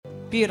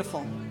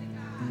Beautiful.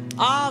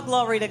 All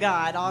glory to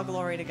God. All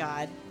glory to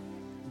God.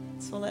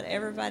 So we'll let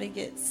everybody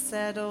get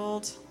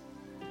settled.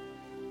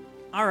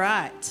 All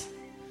right.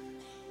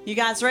 You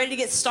guys ready to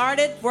get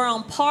started? We're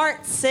on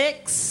part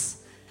 6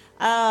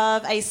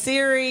 of a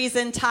series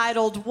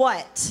entitled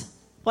what?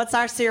 What's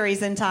our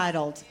series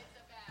entitled?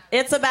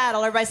 It's a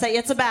battle. Everybody say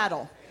it's a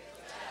battle.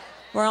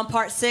 We're on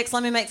part 6.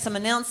 Let me make some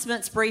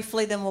announcements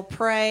briefly, then we'll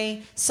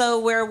pray.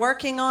 So we're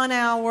working on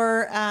our,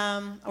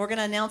 we're going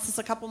to announce this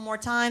a couple more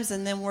times,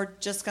 and then we're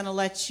just going to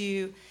let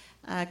you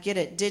get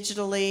it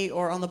digitally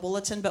or on the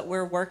bulletin. But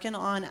we're working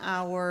on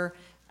our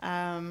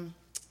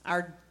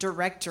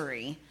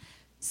directory.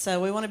 So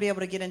we want to be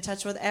able to get in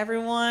touch with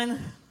everyone.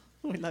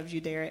 We love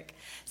you, Derek.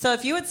 So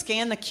if you would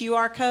scan the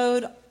QR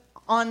code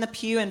on the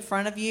pew in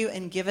front of you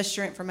and give us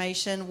your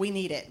information, we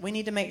need it. We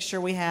need to make sure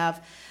we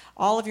have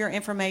all of your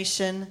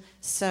information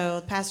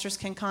so pastors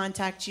can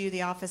contact you,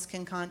 the office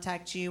can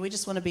contact you. We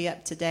just want to be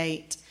up to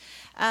date.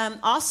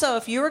 Also,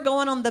 if you are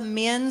going on the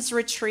men's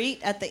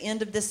retreat at the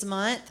end of this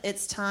month,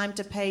 it's time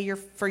to pay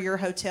for your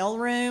hotel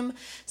room.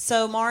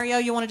 So Mario,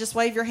 you want to just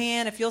wave your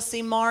hand? If you'll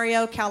see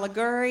Mario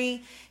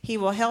Caliguri, he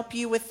will help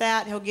you with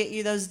that. He'll get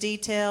you those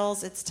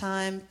details. It's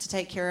time to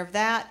take care of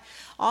that.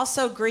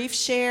 Also, Grief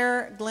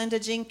Share, Glenda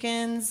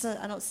Jenkins,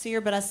 I don't see her,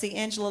 but I see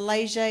Angela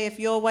Leger. If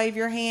you'll wave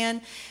your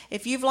hand.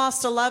 If you've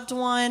lost a loved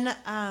one,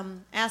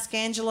 ask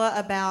Angela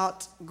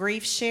about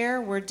Grief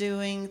Share. They're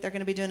going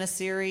to be doing a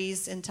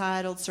series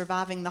entitled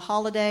Surviving the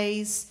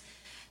Holidays.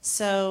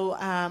 So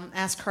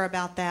ask her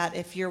about that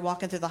if you're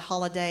walking through the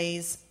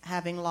holidays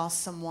having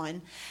lost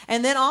someone.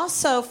 And then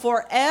also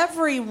for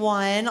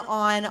everyone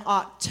on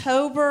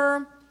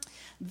October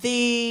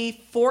the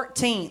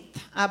 14th,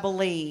 I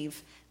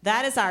believe,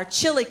 that is our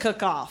chili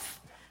cook-off.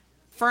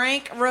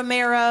 Frank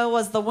Romero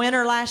was the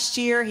winner last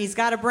year. He's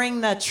got to bring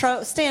the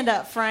stand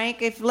up,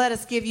 Frank. Let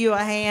us give you a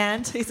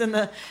hand. He's in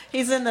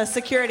the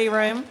security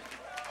room.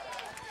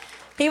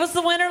 He was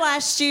the winner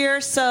last year,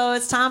 so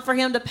it's time for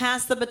him to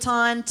pass the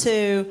baton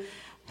to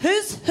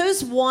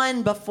who's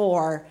won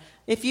before.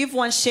 If you've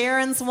won,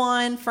 Sharon's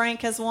won,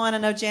 Frank has won. I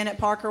know Janet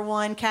Parker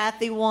won,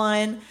 Kathy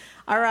won.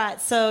 All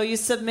right, so you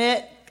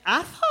submit.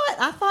 I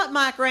thought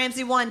Mike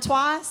Ramsey won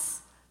twice.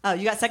 Oh,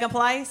 you got second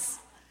place?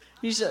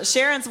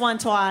 Sharon's won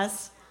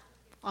twice.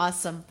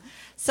 Awesome.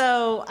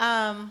 So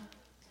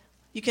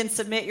you can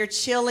submit your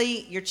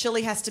chili. Your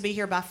chili has to be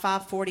here by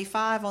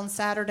 5:45 on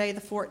Saturday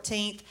the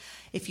 14th.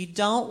 If you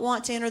don't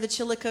want to enter the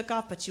chili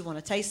cook-off, but you want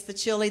to taste the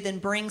chili, then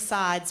bring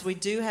sides. We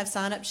do have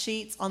sign-up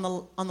sheets on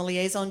the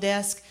liaison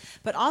desk,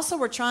 but also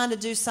we're trying to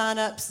do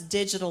sign-ups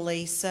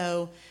digitally.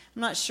 So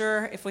I'm not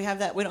sure if we have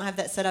that. We don't have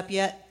that set up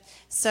yet.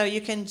 So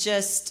you can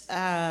just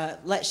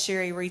let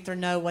Sherry Reether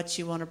know what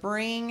you want to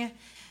bring.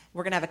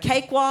 We're going to have a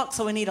cakewalk,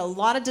 so we need a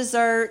lot of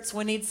desserts.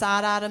 We need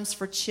side items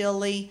for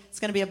chili. It's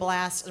going to be a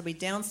blast. It'll be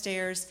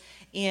downstairs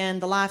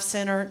in the Life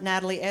Center.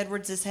 Natalie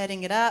Edwards is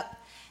heading it up,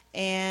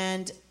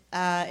 and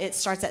it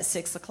starts at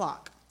 6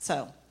 o'clock.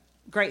 So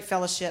great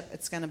fellowship.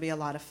 It's going to be a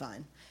lot of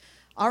fun.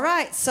 All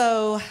right,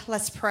 so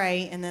let's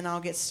pray, and then I'll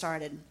get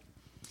started.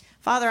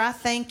 Father, I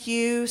thank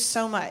you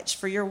so much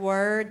for your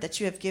word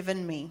that you have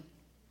given me.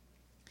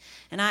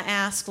 And I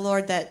ask,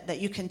 Lord, that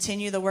you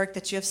continue the work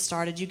that you have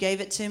started. You gave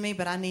it to me,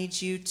 but I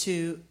need you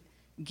to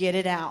get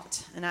it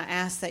out. And I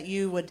ask that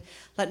you would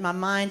let my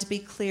mind be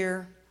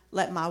clear.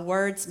 Let my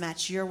words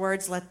match your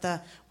words. Let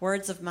the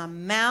words of my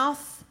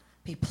mouth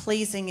be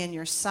pleasing in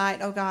your sight,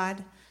 oh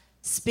God.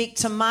 Speak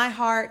to my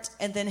heart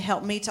and then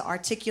help me to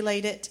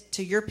articulate it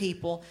to your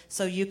people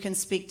so you can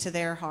speak to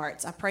their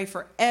hearts. I pray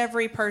for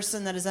every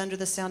person that is under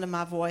the sound of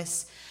my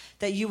voice,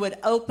 that you would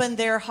open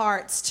their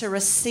hearts to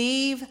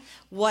receive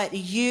what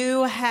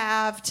you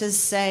have to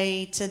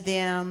say to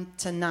them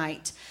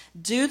tonight.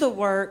 Do the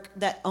work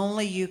that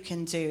only you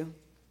can do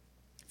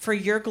for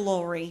your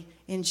glory.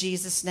 In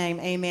Jesus' name,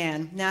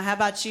 amen. Now, how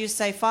about you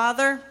say,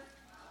 Father,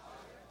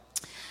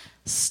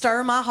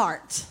 stir my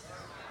heart,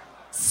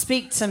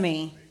 speak to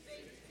me,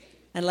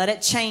 and let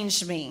it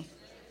change me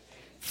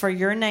for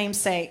your name's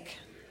sake,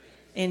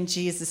 in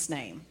Jesus'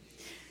 name.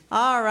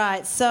 All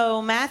right,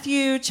 so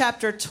Matthew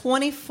chapter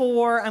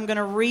 24, I'm going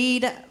to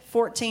read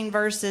 14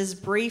 verses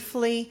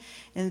briefly,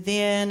 and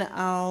then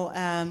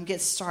I'll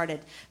get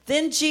started.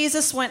 Then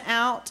Jesus went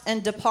out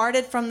and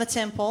departed from the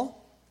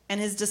temple,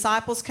 and his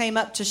disciples came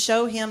up to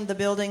show him the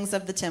buildings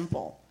of the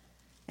temple.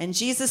 And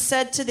Jesus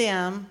said to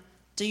them,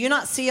 "Do you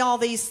not see all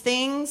these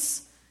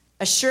things?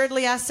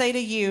 Assuredly I say to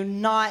you,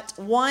 not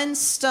one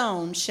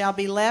stone shall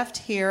be left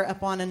here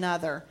upon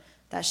another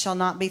that shall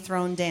not be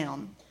thrown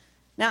down."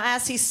 Now,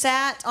 as he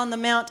sat on the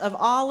Mount of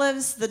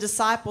Olives, the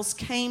disciples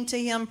came to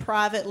him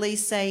privately,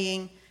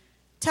 saying,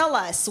 "Tell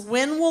us,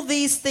 when will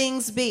these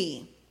things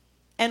be?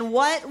 And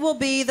what will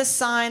be the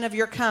sign of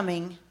your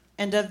coming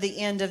and of the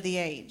end of the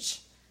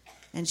age?"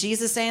 And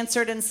Jesus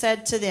answered and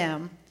said to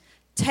them,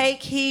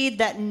 "Take heed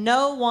that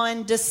no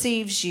one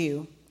deceives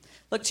you."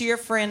 Look to your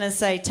friend and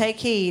say, "Take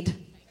heed.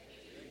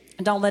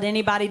 And don't let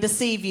anybody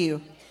deceive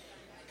you."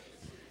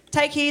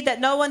 Take heed that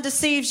no one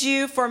deceives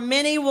you, for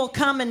many will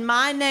come in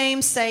my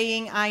name,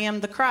 saying, "I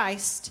am the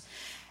Christ,"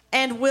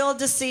 and will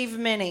deceive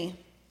many.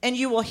 And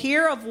you will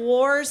hear of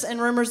wars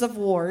and rumors of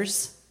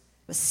wars,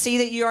 but see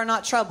that you are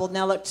not troubled.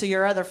 Now look to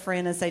your other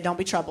friend and say, don't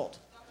be troubled.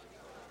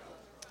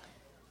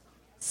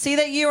 See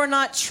that you are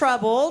not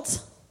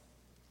troubled,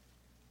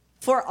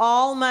 for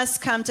all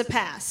must come to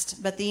pass,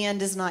 but the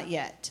end is not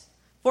yet.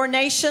 For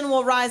nation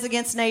will rise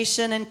against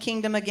nation and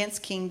kingdom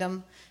against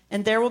kingdom,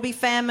 and there will be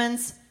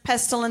famines,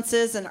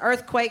 pestilences, and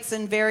earthquakes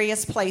in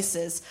various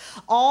places.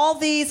 All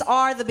these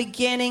are the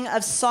beginning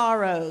of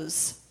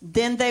sorrows.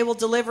 Then they will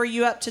deliver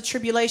you up to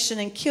tribulation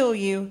and kill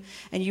you,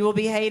 and you will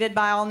be hated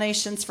by all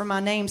nations for my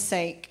name's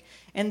sake.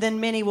 And then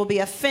many will be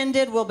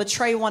offended, will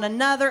betray one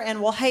another,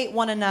 and will hate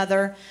one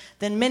another.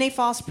 Then many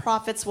false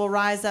prophets will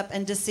rise up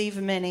and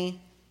deceive many.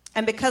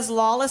 And because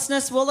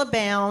lawlessness will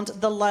abound,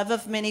 the love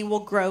of many will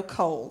grow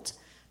cold.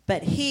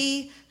 But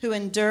he who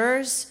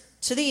endures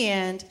to the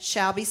end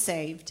shall be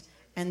saved.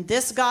 And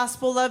this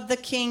gospel of the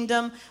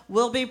kingdom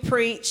will be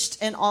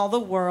preached in all the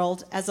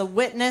world as a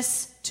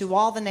witness to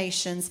all the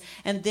nations,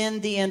 and then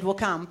the end will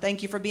come.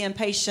 Thank you for being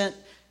patient.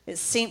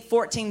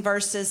 14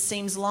 verses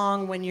seems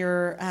long when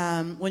you're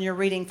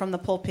reading from the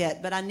pulpit,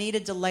 but I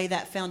needed to lay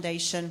that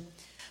foundation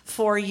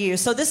for you.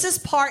 So this is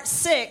part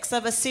 6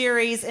 of a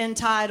series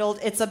entitled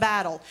It's a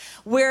Battle.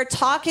 We're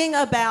talking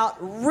about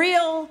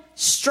real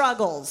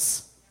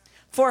struggles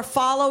for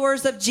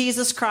followers of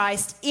Jesus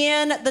Christ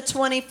in the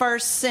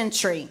 21st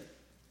century.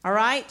 All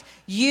right?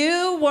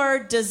 You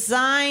were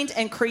designed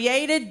and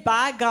created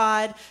by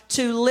God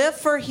to live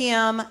for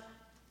him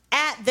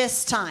at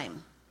this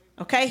time.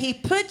 Okay? He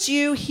put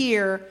you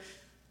here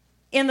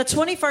in the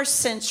 21st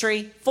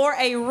century for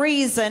a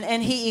reason,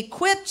 and he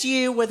equipped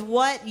you with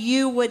what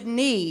you would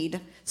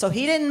need. So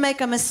he didn't make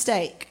a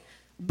mistake.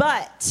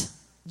 But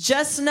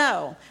just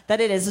know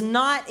that it is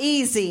not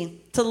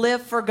easy to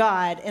live for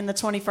God in the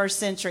 21st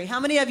century. How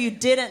many of you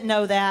didn't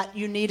know that?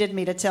 You needed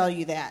me to tell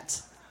you that.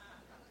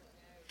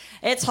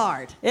 It's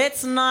hard.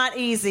 It's not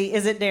easy,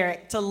 is it,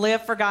 Derek, to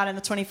live for God in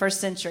the 21st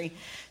century.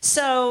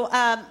 So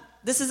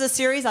this is a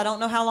series. I don't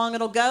know how long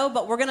it'll go,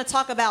 but we're going to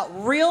talk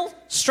about real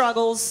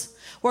struggles.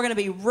 We're going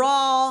to be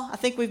raw. I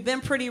think we've been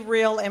pretty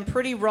real and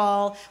pretty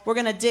raw. We're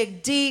going to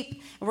dig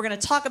deep, and we're going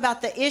to talk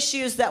about the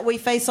issues that we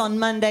face on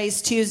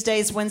Mondays,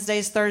 Tuesdays,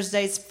 Wednesdays,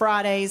 Thursdays,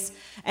 Fridays,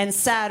 and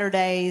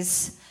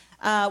Saturdays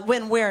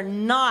when we're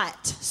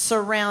not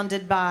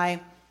surrounded by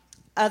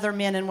other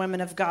men and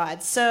women of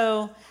God.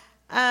 So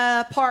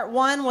part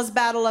 1 was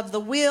Battle of the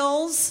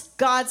Wills,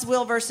 God's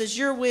will versus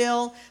your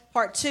will.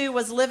 Part 2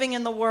 was living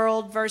in the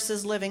world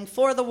versus living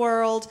for the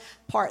world.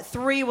 Part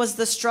 3 was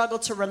the struggle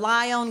to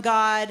rely on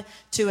God,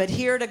 to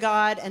adhere to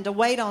God, and to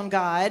wait on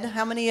God.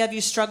 How many of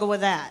you struggle with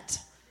that?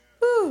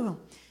 Woo.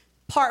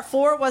 Part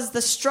 4 was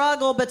the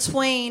struggle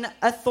between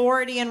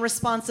authority and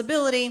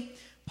responsibility.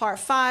 Part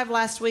 5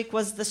 last week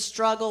was the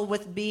struggle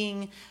with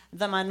being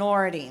the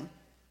minority.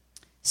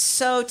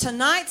 So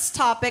tonight's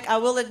topic, I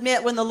will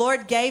admit, when the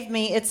Lord gave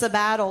me It's a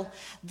Battle,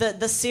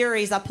 the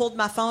series, I pulled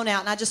my phone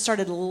out and I just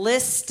started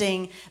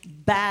listing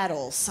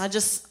battles.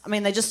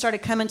 They just started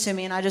coming to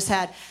me, and I just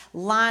had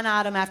line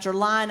item after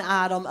line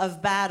item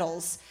of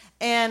battles.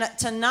 And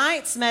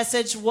tonight's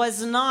message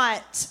was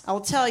not, I'll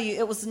tell you,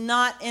 it was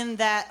not in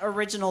that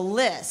original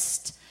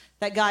list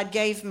that God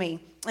gave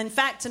me. In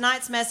fact,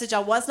 tonight's message, I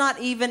was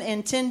not even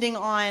intending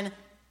on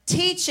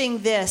teaching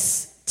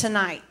this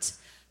tonight.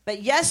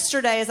 But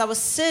yesterday, as I was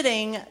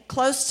sitting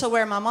close to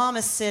where my mom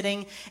is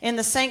sitting in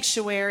the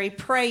sanctuary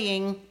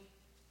praying,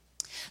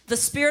 the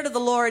Spirit of the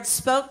Lord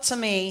spoke to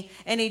me,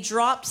 and he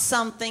dropped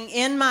something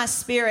in my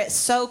spirit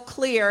so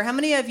clear. How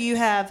many of you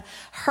have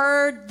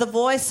heard the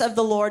voice of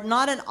the Lord,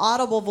 not an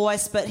audible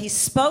voice, but he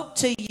spoke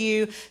to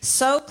you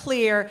so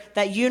clear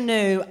that you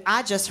knew,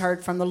 I just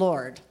heard from the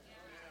Lord.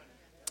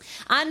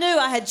 I knew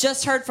I had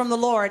just heard from the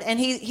Lord, and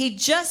he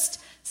just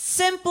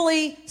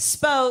simply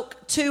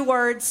spoke 2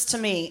 words to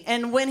me.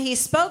 And when he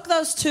spoke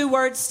those 2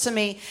 words to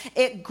me,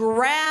 it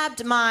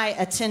grabbed my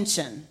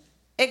attention.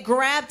 It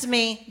grabbed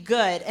me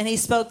good. And he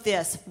spoke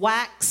this: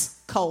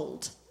 wax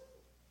cold.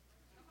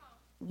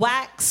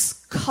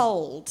 Wax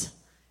cold.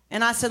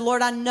 And I said,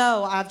 Lord, I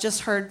know I've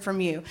just heard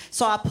from you.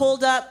 So I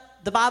pulled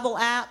up the Bible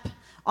app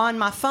on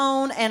my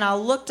phone, and I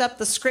looked up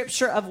the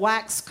scripture of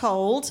wax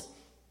cold.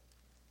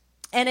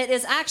 And it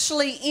is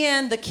actually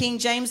in the King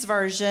James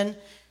Version,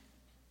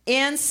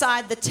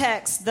 inside the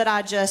text that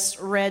I just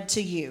read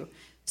to you.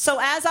 So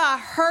as I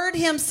heard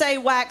him say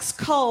wax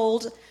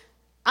cold,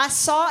 I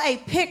saw a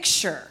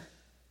picture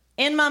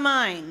in my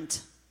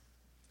mind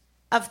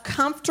of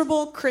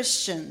comfortable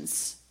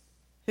Christians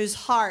whose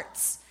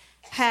hearts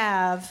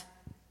have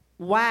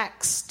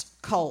waxed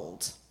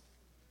cold.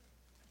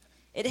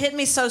 It hit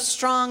me so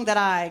strong that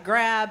I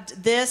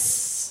grabbed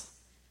this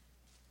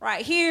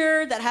right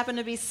here that happened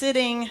to be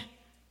sitting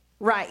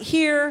right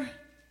here,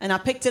 and I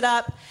picked it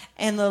up,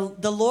 and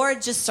the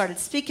Lord just started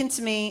speaking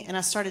to me, and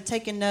I started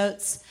taking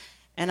notes,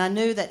 and I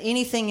knew that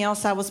anything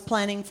else I was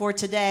planning for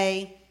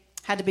today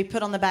had to be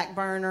put on the back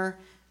burner,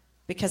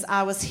 because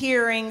I was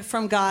hearing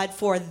from God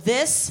for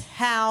this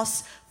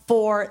house,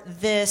 for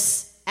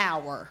this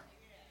hour.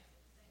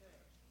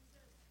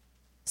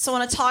 So I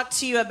want to talk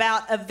to you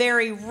about a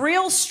very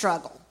real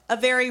struggle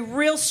of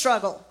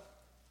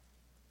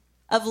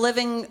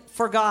living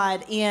for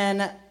God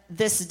in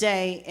this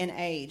day and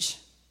age.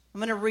 I'm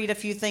going to read a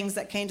few things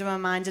that came to my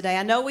mind today.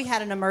 I know we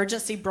had an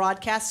emergency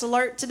broadcast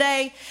alert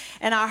today,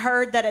 and I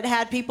heard that it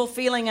had people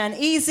feeling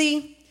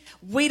uneasy.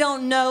 We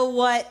don't know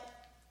what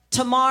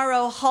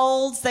tomorrow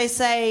holds. They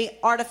say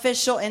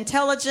artificial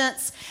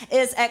intelligence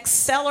is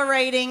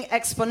accelerating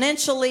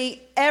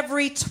exponentially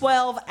every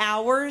 12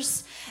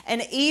 hours,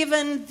 and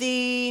even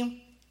the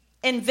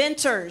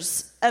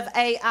inventors of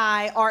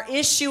AI are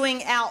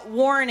issuing out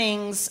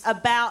warnings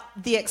about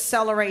the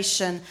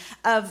acceleration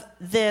of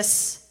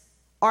this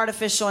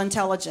artificial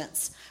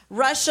intelligence.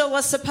 Russia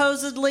was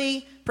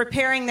supposedly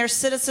preparing their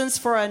citizens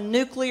for a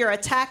nuclear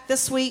attack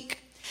this week.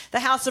 The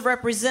House of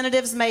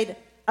Representatives made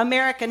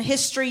American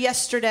history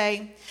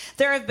yesterday.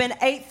 There have been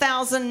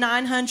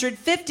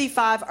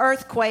 8,955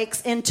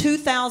 earthquakes in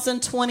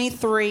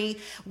 2023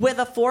 with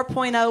a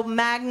 4.0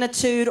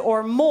 magnitude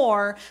or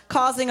more,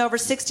 causing over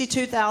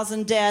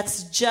 62,000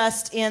 deaths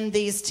just in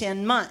these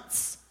 10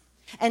 months.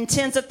 And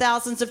tens of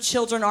thousands of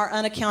children are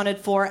unaccounted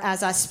for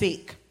as I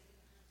speak.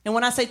 And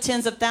when I say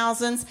tens of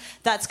thousands,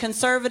 that's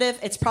conservative.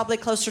 It's probably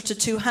closer to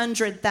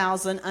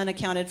 200,000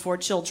 unaccounted for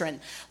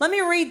children. Let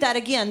me read that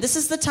again. This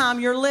is the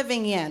time you're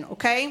living in,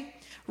 okay?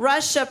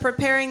 Russia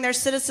preparing their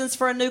citizens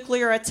for a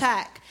nuclear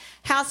attack.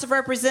 House of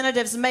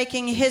Representatives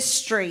making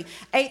history.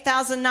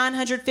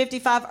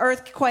 8,955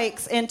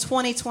 earthquakes in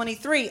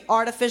 2023.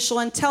 Artificial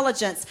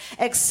intelligence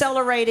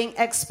accelerating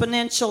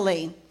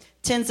exponentially.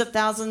 Tens of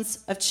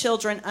thousands of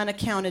children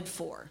unaccounted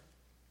for.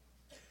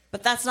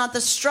 But that's not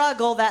the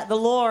struggle that the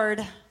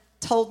Lord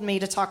told me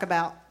to talk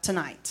about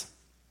tonight.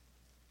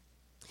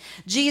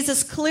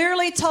 Jesus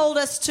clearly told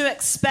us to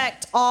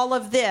expect all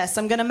of this.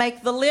 I'm going to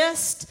make the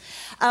list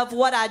of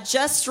what I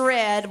just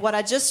read. What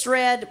I just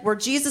read were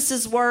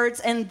Jesus's words,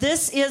 and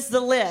this is the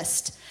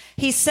list.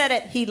 He said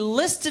it. He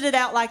listed it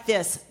out like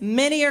this.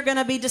 Many are going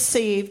to be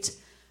deceived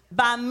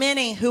by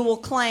many who will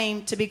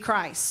claim to be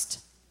Christ.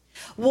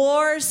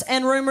 Wars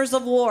and rumors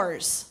of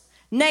wars.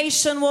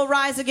 Nation will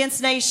rise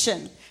against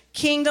nation.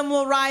 Kingdom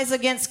will rise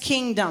against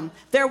kingdom.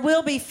 There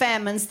will be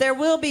famines. There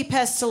will be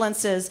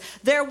pestilences.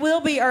 There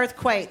will be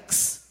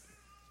earthquakes.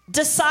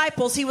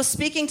 Disciples, he was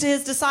speaking to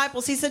his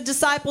disciples. He said,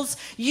 disciples,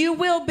 you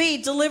will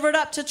be delivered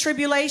up to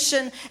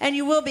tribulation, and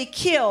you will be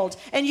killed,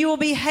 and you will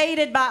be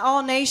hated by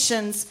all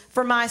nations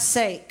for my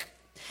sake.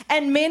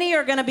 And many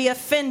are going to be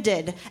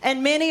offended,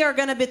 and many are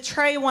going to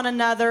betray one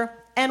another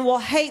and will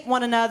hate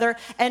one another,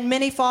 and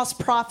many false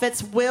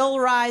prophets will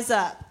rise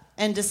up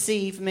and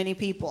deceive many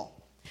people.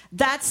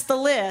 That's the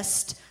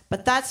list,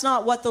 but that's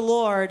not what the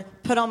Lord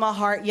put on my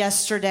heart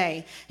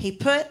yesterday. He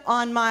put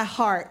on my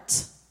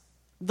heart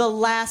the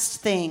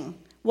last thing,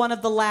 one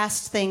of the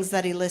last things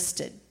that he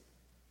listed.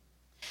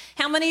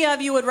 How many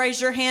of you would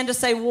raise your hand to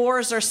say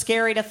wars are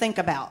scary to think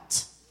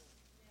about?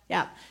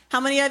 Yeah.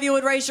 How many of you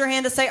would raise your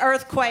hand to say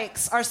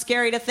earthquakes are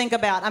scary to think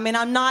about? I mean,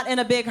 I'm not in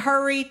a big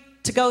hurry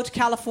to go to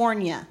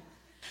California.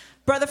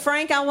 Brother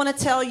Frank, I want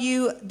to tell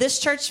you, this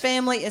church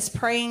family is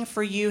praying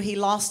for you. He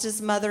lost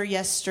his mother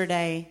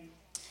yesterday.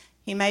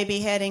 He may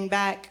be heading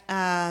back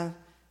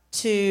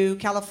to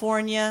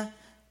California,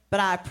 but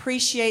I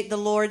appreciate the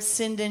Lord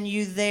sending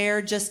you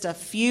there just a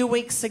few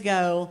weeks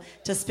ago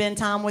to spend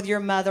time with your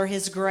mother.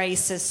 His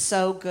grace is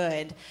so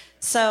good.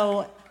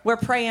 So we're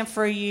praying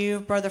for you,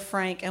 Brother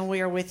Frank, and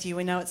we are with you.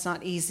 We know it's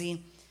not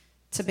easy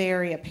to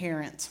bury a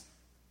parent.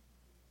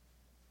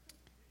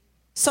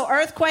 So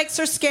earthquakes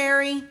are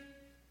scary.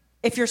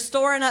 If you're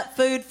storing up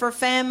food for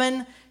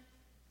famine,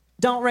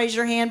 don't raise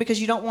your hand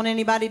because you don't want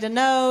anybody to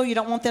know. You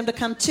don't want them to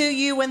come to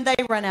you when they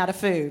run out of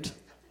food.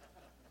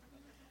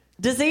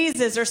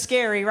 Diseases are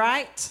scary,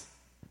 right?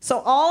 So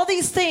all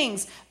these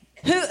things.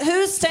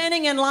 Who's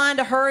standing in line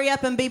to hurry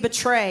up and be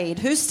betrayed?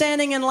 Who's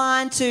standing in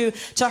line to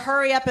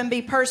hurry up and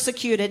be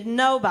persecuted?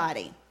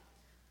 Nobody.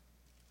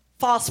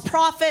 False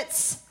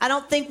prophets. I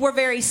don't think we're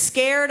very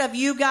scared of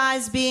you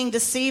guys being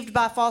deceived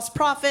by false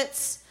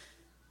prophets,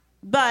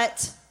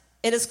 but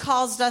it has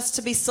caused us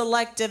to be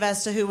selective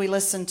as to who we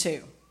listen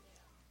to.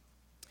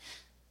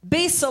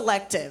 Be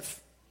selective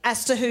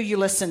as to who you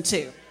listen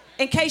to.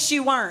 In case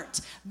you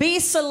weren't,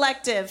 be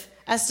selective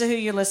as to who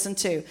you listen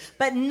to.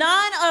 But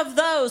none of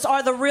those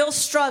are the real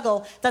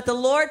struggle that the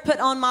Lord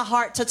put on my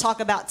heart to talk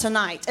about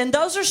tonight. And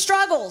those are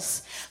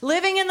struggles.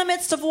 Living in the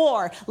midst of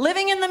war,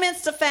 living in the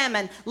midst of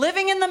famine,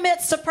 living in the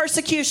midst of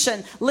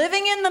persecution,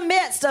 living in the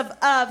midst of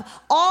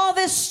all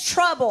this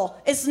trouble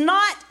is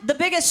not the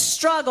biggest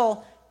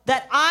struggle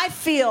that I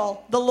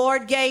feel the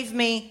Lord gave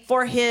me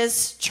for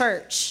his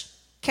church.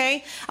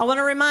 Okay? I want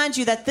to remind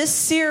you that this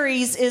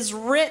series is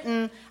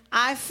written,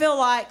 I feel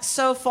like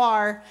so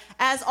far,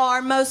 as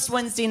are most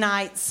Wednesday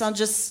nights. I'll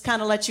just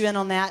kind of let you in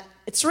on that.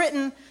 It's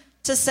written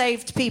to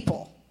saved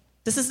people.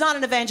 This is not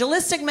an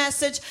evangelistic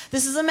message.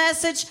 This is a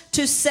message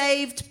to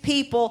saved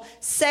people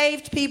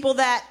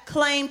that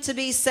claim to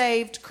be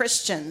saved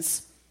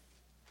Christians.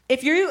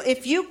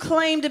 if you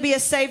claim to be a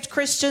saved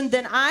Christian,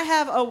 then I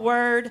have a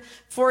word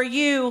for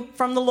you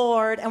from the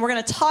Lord, and we're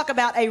going to talk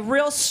about a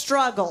real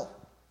struggle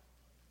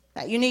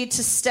that you need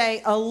to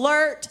stay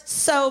alert,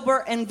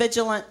 sober, and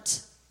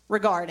vigilant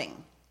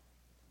regarding.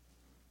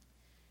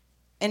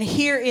 And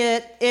here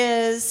it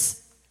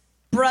is,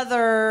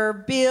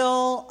 Brother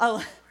Bill.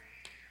 Oh,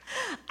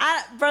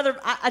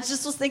 I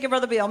just was thinking,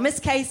 Brother Bill. Miss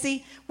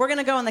Casey, we're going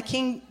to go in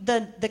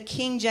the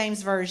King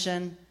James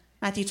Version,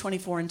 Matthew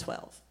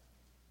 24:12.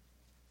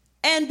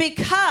 And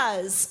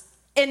because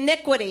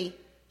iniquity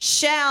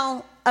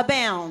shall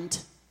abound,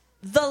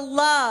 the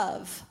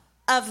love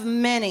of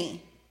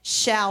many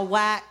shall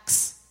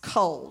wax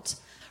cold.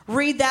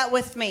 Read that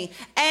with me.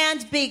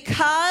 And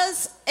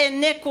because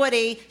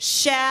iniquity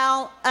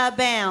shall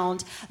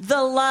abound,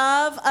 the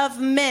love of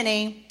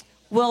many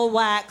will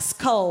wax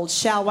cold,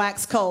 shall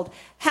wax cold.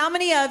 How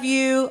many of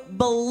you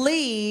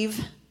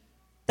believe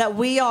that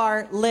we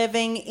are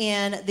living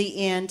in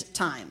the end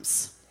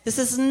times? This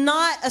is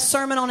not a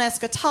sermon on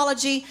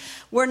eschatology.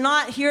 We're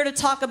not here to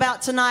talk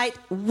about tonight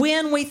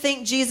when we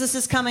think Jesus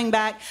is coming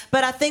back,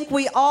 but I think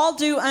we all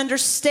do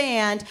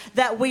understand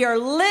that we are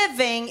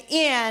living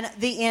in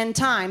the end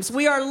times.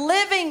 We are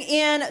living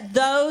in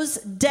those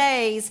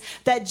days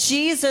that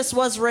Jesus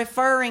was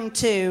referring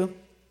to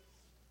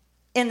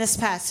in this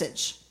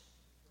passage.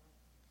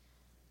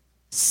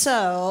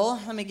 So,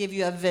 let me give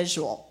you a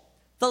visual.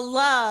 The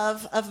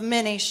love of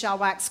many shall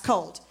wax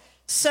cold.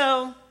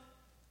 So,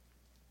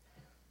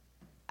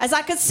 as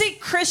I could see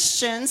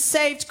Christians,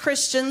 saved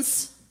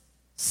Christians,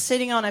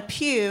 sitting on a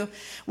pew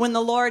when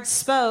the Lord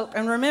spoke.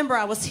 And remember,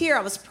 I was here,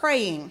 I was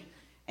praying.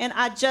 And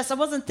I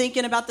wasn't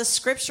thinking about the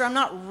scripture. I'm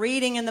not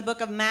reading in the book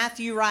of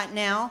Matthew right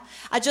now.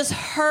 I just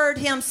heard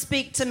him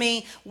speak to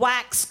me,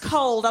 wax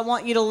cold. I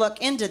want you to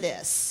look into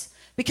this.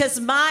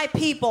 Because my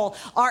people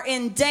are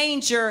in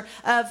danger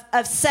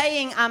of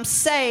saying I'm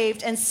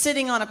saved and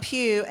sitting on a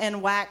pew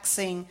and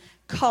waxing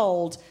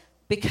cold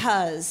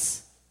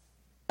because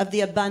of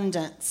the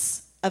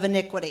abundance of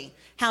iniquity.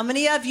 How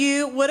many of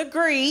you would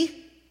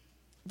agree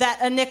that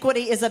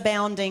iniquity is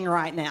abounding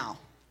right now?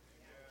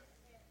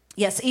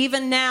 Yes,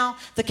 even now,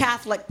 the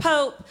Catholic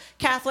Pope,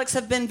 Catholics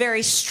have been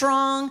very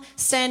strong,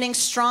 standing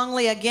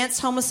strongly against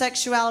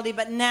homosexuality,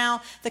 but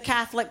now the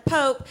Catholic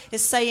Pope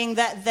is saying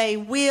that they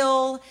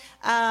will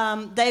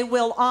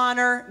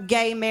honor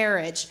gay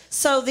marriage.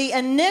 So the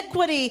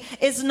iniquity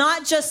is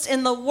not just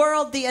in the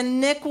world, the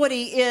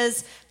iniquity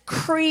is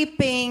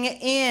creeping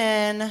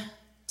in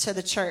to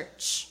the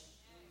church.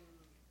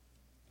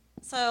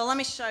 So let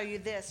me show you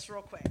this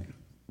real quick.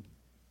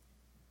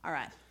 All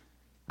right.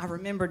 I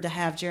remembered to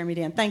have Jeremy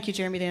Dan. Thank you,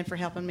 Jeremy Dan, for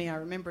helping me. I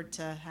remembered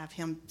to have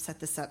him set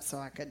this up so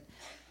I could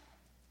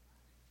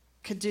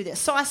do this.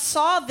 So I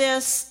saw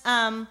this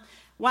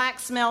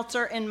wax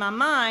melter in my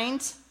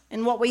mind,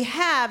 and what we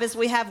have is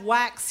we have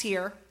wax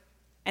here,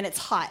 and it's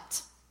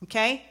hot,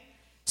 okay?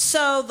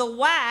 So the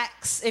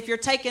wax, if you're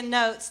taking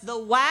notes, the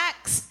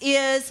wax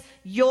is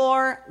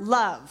your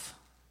love.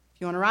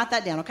 If you want to write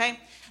that down, okay?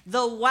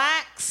 The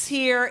wax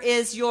here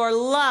is your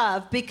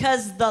love,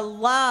 because the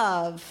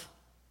love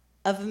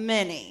of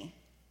many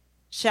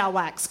shall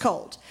wax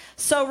cold.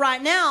 So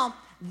right now,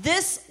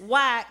 this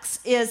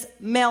wax is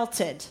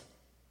melted.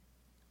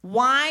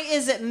 Why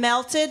is it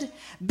melted?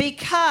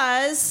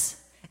 Because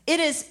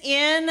it is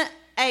in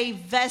a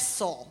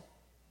vessel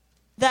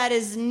that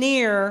is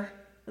near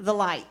the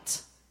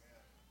light.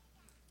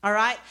 All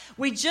right?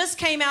 We just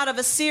came out of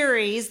a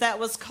series that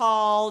was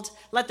called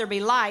Let There Be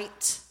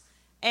Light.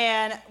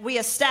 And we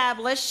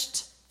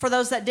established, for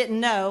those that didn't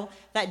know,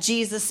 that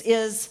Jesus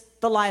is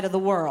the light of the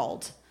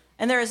world.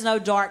 And there is no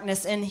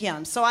darkness in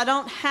him. So I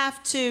don't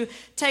have to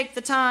take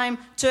the time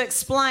to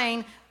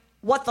explain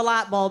what the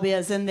light bulb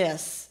is in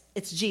this.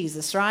 It's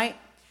Jesus, right?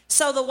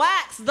 So the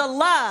wax, the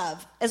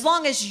love, as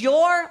long as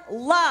your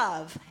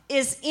love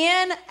is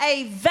in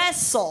a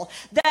vessel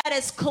that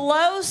is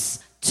close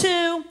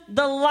to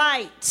the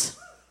light,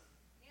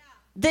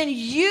 then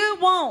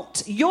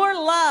your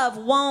love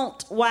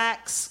won't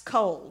wax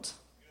cold.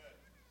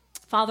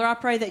 Father, I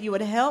pray that you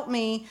would help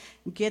me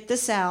get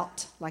this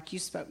out like you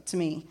spoke to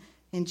me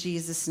in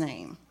Jesus'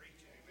 name.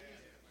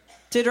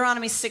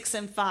 Deuteronomy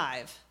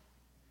 6:5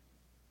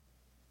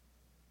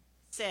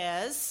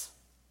 says,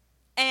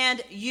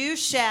 and you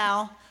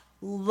shall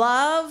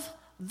love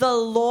the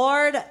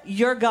Lord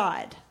your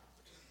God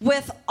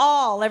with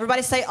all,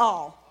 everybody say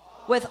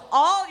all, with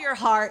all your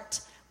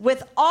heart,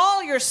 with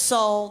all your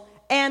soul,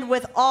 and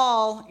with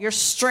all your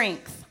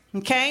strength,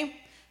 okay?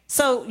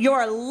 So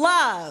your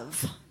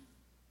love,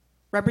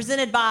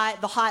 represented by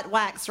the hot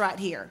wax right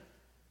here,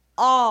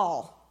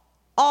 all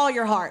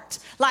your heart.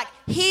 Like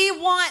he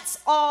wants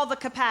all the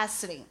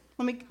capacity.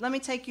 Let me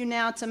take you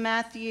now to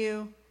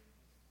Matthew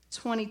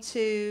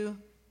 22,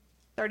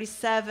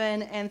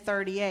 37, and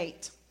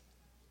 38.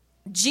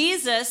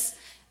 Jesus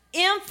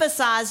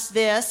emphasized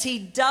this. He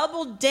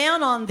doubled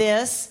down on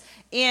this.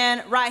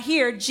 And right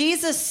here,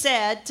 Jesus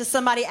said to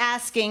somebody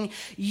asking,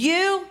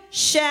 you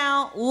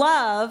shall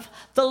love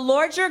the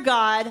Lord your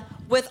God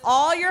with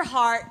all your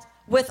heart,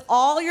 with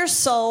all your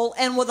soul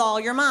and with all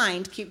your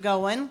mind. Keep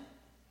going.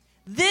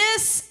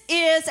 This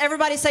is,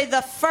 everybody say,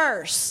 the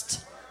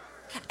first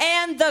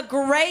and the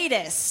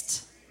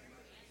greatest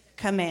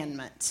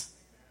commandment.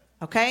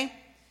 Okay?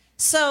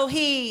 So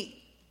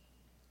he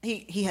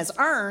has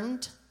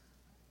earned,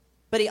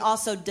 but he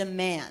also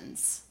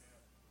demands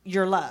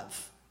your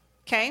love.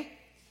 Okay?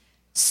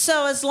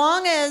 So as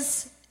long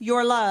as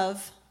your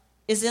love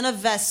is in a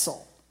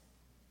vessel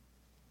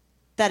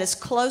that is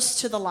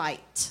close to the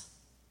light,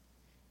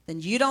 then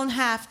you don't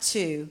have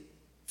to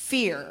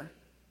fear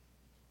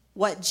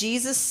what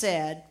Jesus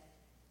said,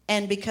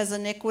 and because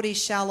iniquity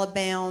shall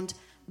abound,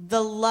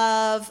 the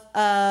love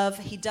of,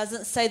 he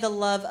doesn't say the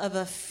love of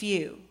a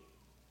few.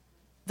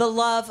 The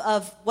love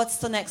of, what's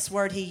the next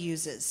word he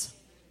uses?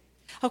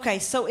 Okay,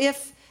 so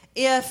if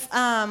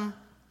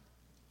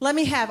let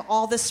me have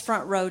all this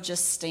front row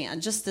just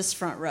stand, just this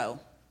front row.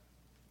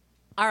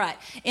 All right,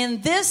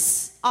 in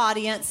this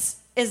audience,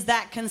 is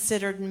that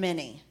considered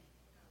many?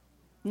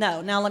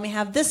 No, now let me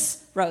have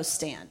this row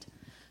stand.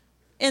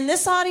 In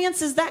this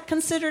audience, is that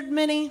considered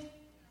many?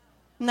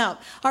 No.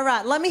 All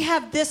right, let me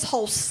have this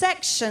whole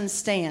section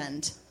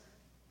stand.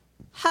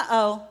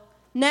 Uh-oh.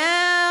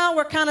 Now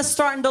we're kind of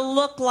starting to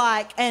look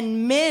like,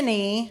 and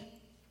many.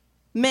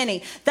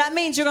 That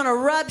means you're going to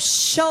rub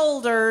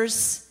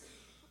shoulders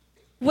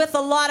with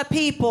a lot of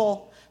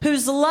people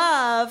whose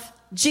love,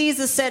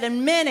 Jesus said,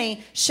 and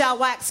many shall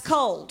wax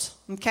cold.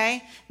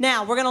 Okay?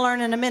 Now, we're going to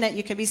learn in a minute.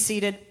 You can be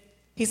seated.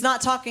 He's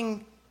not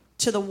talking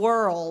to the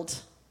world.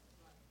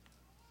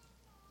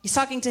 He's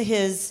talking to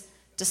his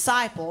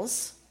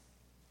disciples.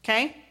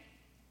 Okay?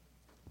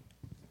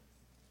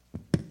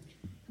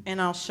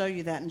 And I'll show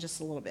you that in just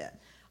a little bit.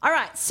 All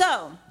right,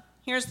 so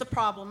here's the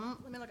problem.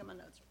 Let me look at my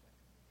notes real quick.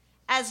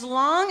 As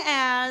long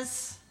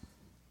as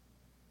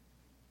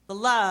the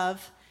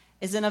love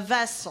is in a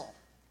vessel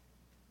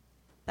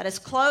that is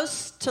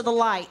close to the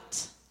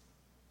light,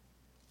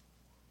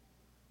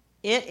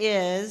 it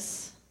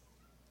is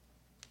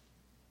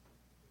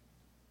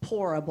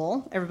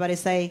pourable. Everybody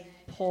say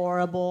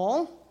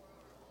pourable.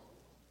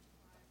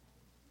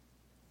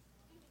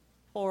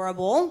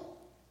 Pourable.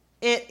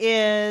 It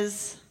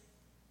is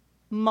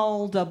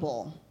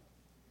moldable.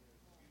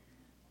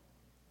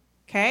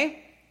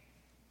 Okay?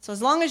 So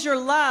as long as your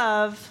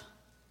love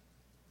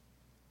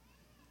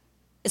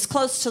is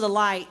close to the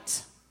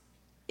light,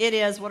 it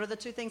is, what are the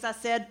two things I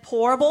said?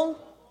 Pourable,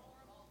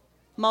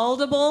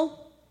 moldable,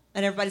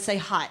 and everybody say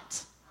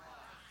hot.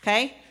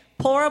 Okay?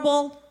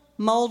 Pourable,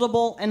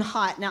 moldable, and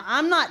hot. Now,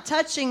 I'm not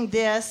touching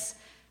this.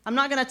 I'm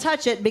not going to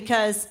touch it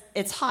because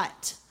it's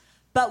hot.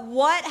 But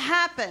what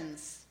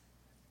happens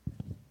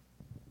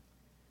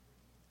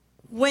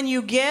when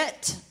you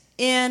get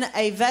in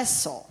a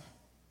vessel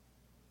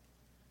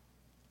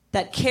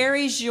that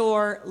carries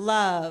your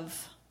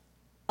love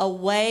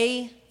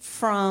away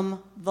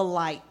from the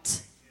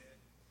light?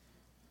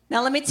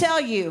 Now, let me tell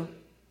you,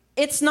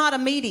 it's not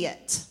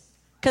immediate,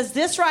 because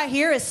this right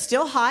here is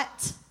still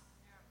hot,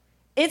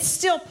 it's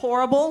still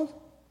pourable,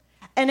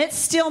 and it's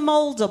still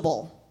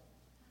moldable.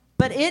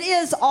 But it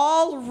is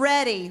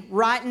already,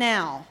 right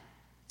now,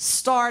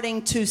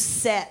 starting to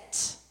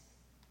set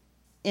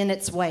in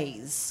its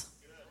ways.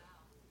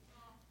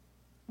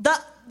 The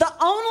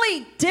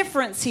only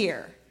difference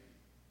here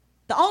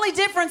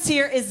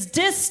is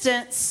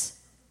distance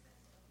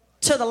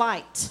to the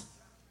light.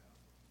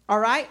 All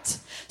right?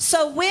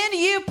 So when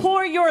you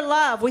pour your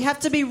love, we have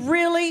to be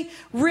really,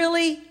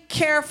 really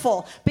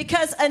careful,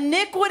 because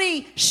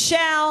iniquity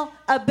shall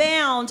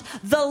abound.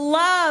 The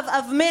love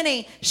of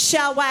many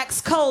shall wax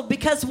cold,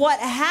 because what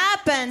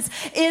happens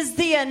is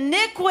the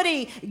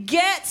iniquity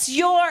gets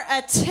your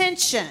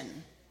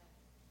attention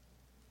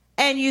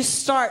and you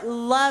start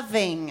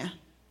loving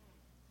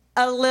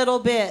a little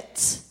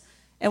bit,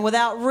 and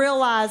without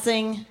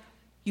realizing,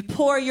 you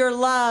pour your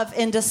love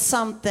into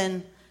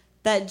something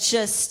that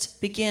just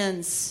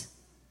begins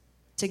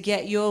to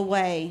get you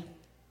away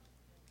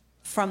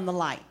from the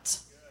light.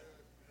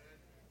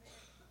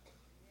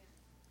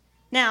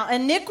 Now,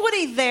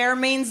 iniquity there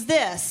means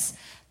this,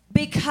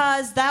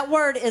 because that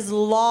word is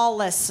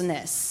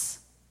lawlessness.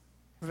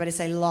 Everybody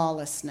say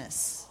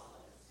lawlessness.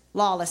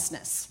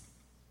 Lawlessness.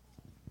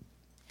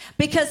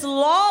 Because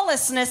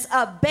lawlessness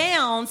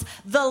abounds,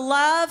 the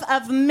love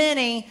of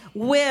many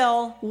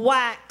will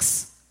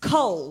wax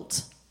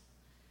cold.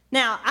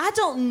 Now, I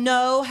don't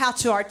know how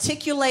to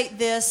articulate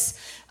this.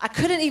 I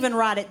couldn't even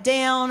write it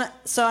down,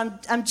 so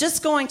I'm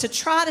just going to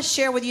try to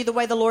share with you the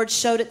way the Lord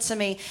showed it to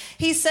me.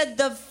 He said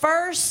the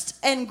first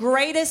and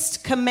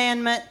greatest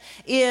commandment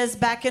is,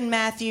 back in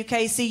Matthew,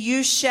 Casey,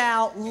 you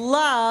shall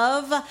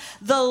love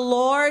the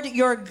Lord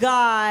your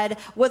God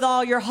with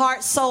all your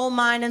heart, soul,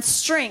 mind, and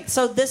strength.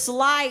 So this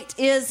light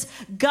is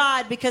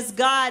God, because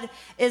God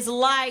is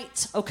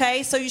light,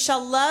 okay? So you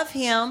shall love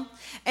him.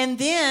 And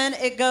then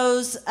it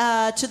goes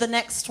to the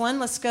next one.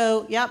 Let's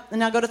go, and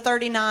now go to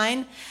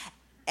 39.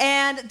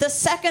 And the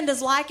second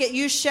is like it.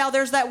 You shall,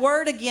 there's that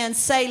word again,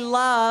 say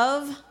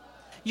love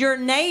your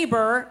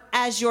neighbor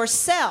as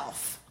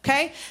yourself.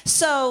 Okay,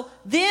 so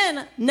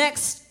then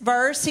next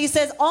verse, he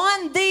says,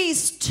 on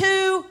these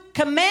two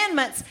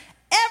commandments,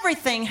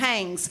 everything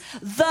hangs.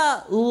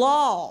 The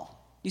law.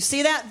 You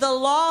see that? The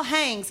law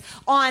hangs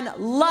on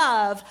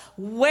love,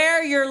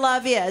 where your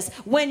love is.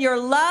 When your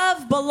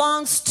love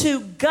belongs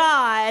to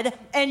God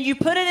and you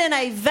put it in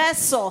a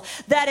vessel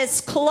that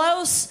is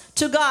close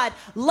to God,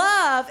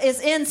 love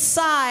is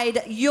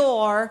inside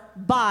your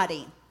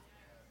body,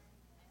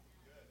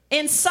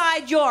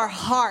 inside your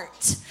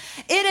heart.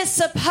 It is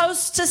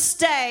supposed to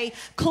stay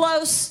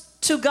close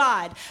to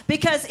God,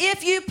 because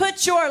if you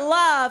put your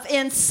love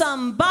in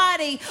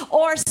somebody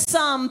or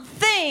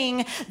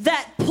something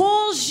that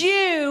pulls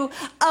you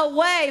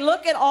away,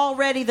 look at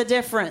already the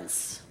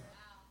difference.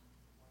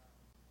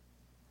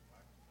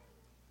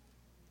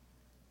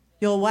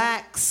 You'll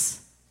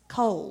wax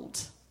cold.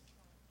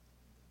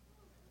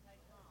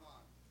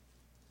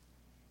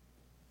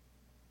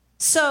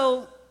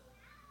 So,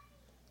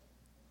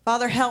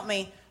 Father, help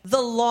me.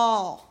 The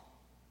law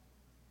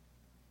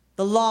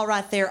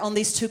right there on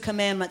these two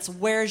commandments.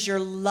 Where's your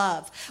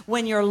love?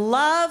 When your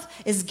love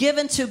is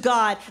given to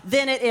God,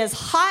 then it is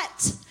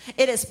hot,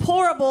 it is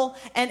pourable,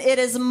 and it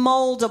is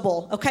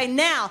moldable. Okay,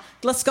 now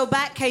let's go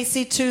back,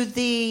 Casey, to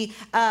the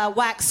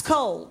wax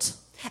cold.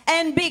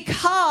 And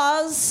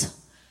because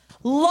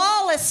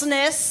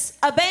lawlessness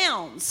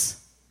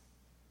abounds,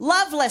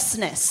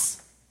 lovelessness.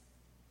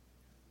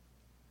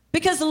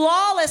 Because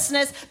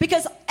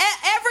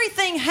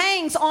everything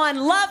hangs on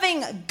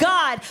loving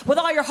God with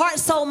all your heart,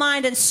 soul,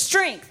 mind, and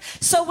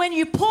strength. So when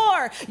you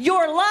pour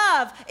your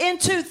love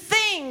into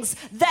things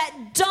that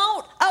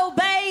don't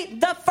obey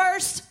the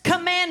first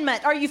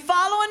commandment, are you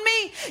following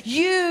me?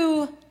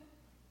 You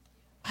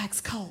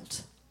wax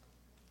cold.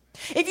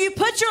 If you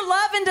put your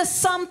love into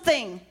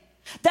something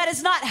that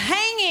is not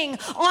hanging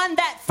on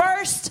that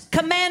first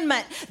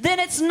commandment, then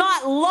it's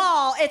not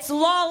law, it's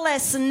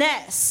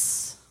lawlessness.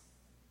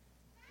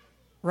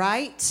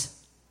 Right?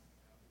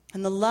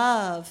 And the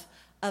love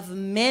of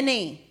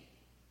many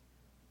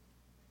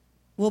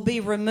will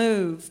be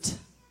removed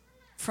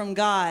from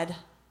God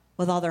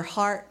with all their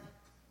heart,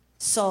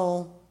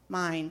 soul,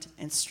 mind,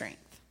 and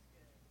strength.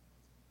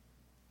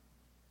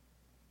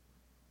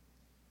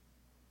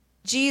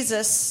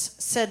 Jesus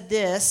said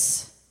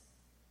this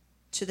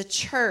to the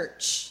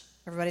church.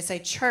 Everybody say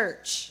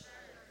church.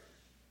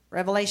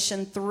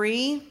 Revelation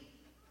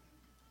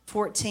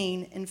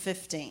 3:14 and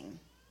 15.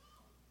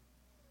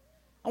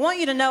 I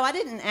want you to know I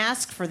didn't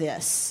ask for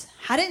this.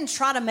 I didn't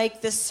try to make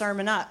this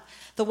sermon up.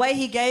 The way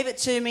he gave it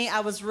to me,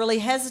 I was really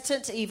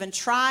hesitant to even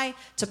try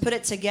to put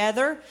it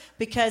together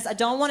because I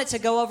don't want it to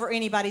go over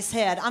anybody's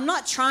head. I'm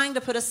not trying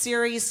to put a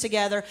series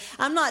together.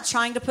 I'm not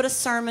trying to put a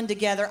sermon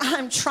together.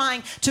 I'm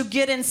trying to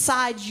get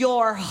inside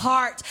your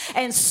heart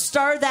and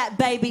stir that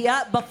baby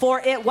up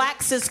before it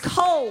waxes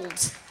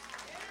cold,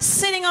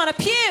 sitting on a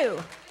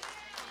pew.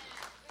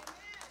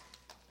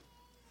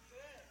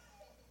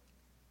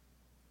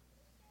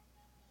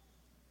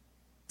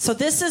 So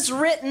this is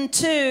written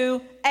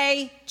to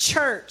a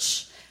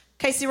church.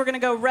 Casey, we're going to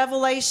go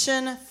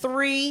Revelation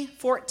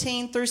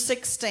 3:14 through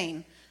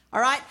 16. All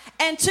right?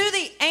 And to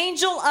the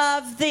angel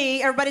of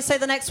the, everybody say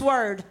the next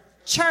word,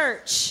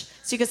 church.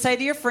 So you can say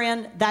to your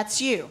friend,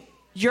 that's you.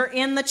 You're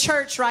in the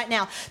church right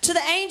now. To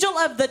the angel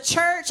of the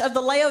church of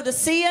the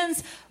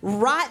Laodiceans,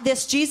 write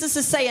this. Jesus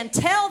is saying,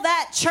 tell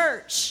that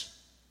church,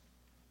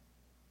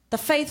 the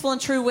faithful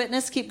and true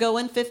witness, keep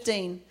going,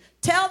 15.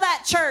 Tell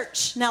that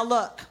church, now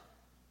look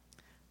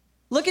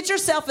at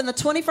yourself in the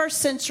 21st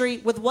century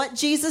with what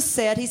Jesus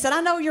said. He said,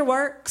 I know your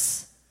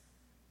works.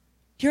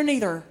 You're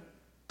neither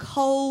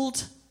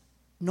cold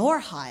nor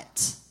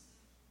hot.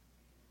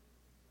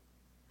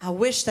 I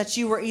wish that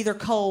you were either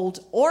cold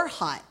or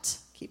hot.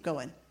 Keep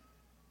going.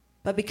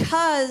 But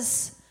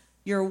because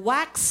you're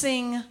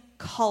waxing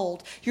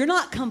cold, you're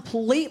not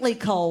completely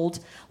cold.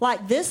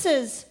 Like this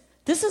is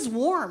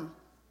warm.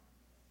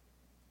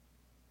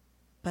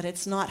 But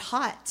it's not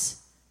hot,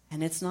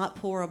 and it's not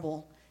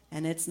pourable,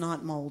 and it's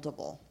not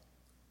moldable.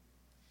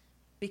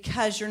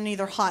 Because you're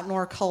neither hot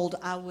nor cold,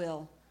 I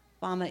will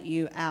vomit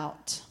you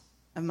out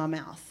of my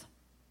mouth.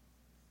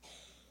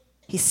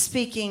 He's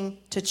speaking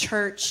to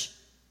church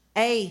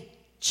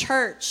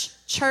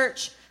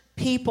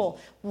people.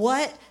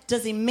 What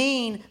does he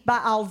mean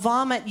by I'll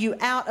vomit you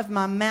out of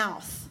my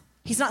mouth?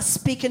 He's not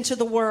speaking to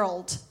the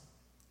world.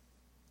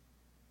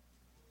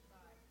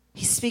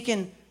 He's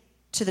speaking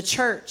to the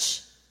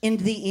church in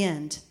the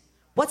end.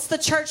 What's the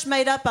church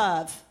made up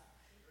of?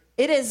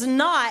 It is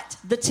not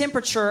the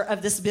temperature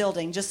of this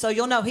building, just so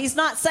you'll know. He's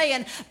not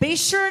saying, be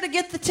sure to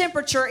get the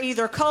temperature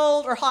either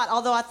cold or hot,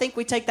 although I think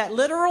we take that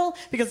literal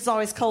because it's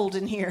always cold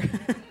in here.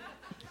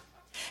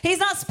 He's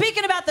not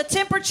speaking about the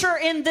temperature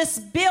in this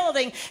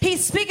building.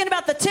 He's speaking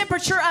about the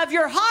temperature of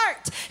your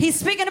heart. He's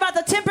speaking about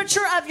the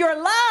temperature of your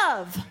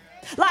love.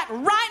 Like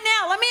right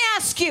now, let me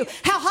ask you,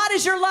 how hot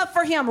is your love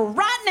for him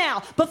right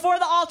now before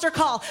the altar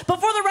call,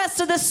 before the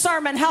rest of this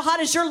sermon? How hot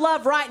is your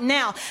love right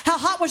now? How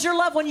hot was your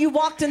love when you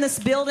walked in this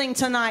building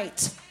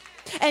tonight?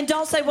 And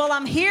don't say, well,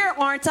 I'm here,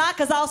 aren't I?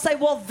 Because I'll say,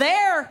 well,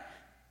 there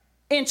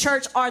in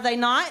church, are they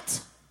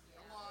not?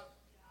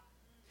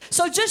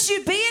 So just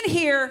you being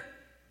here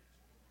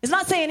is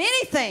not saying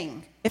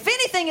anything. If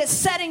anything, it's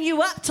setting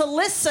you up to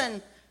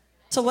listen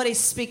to what he's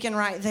speaking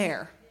right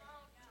there.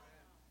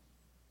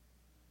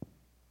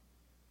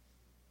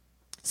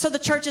 So the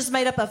church is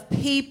made up of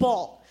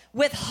people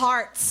with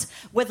hearts,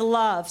 with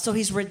love. So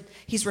he's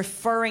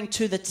referring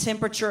to the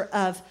temperature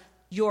of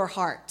your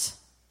heart.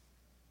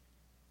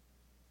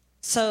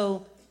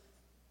 So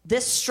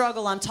this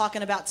struggle I'm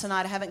talking about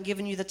tonight, I haven't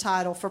given you the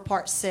title for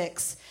part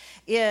 6,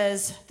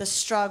 is the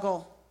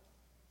struggle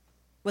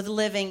with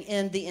living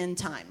in the end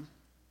time.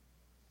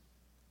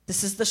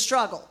 This is the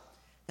struggle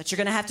that you're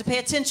going to have to pay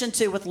attention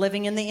to with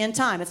living in the end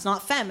time. It's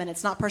not famine.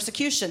 It's not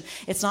persecution.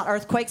 It's not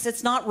earthquakes.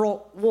 It's not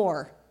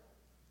war.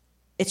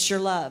 It's your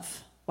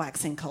love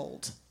waxing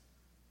cold.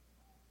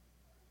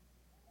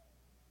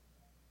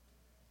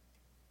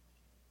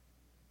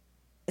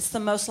 It's the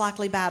most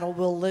likely battle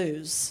we'll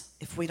lose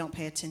if we don't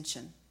pay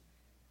attention.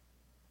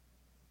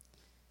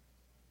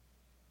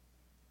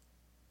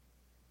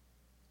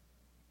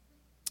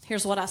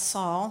 Here's what I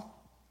saw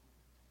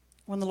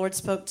when the Lord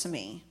spoke to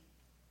me.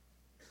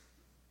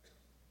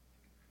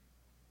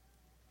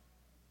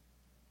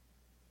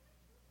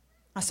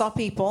 I saw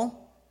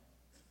people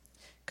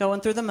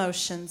going through the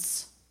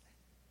motions.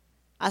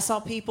 I saw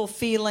people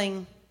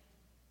feeling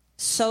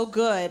so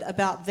good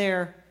about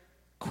their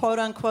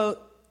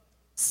quote-unquote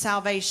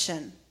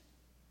salvation,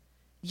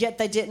 yet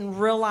they didn't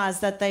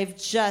realize that they've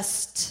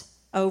just,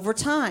 over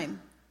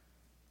time,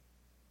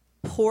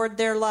 poured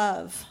their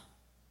love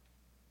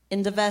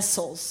into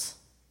vessels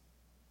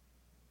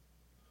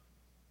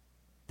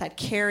that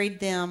carried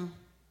them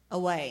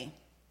away,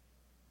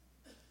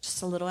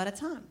 just a little at a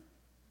time,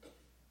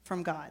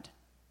 from God.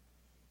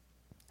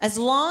 As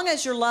long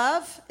as your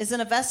love is in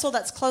a vessel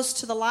that's close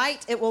to the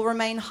light, it will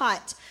remain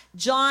hot.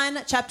 John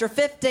chapter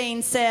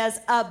 15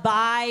 says,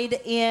 abide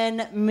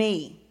in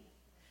me.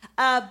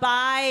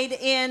 Abide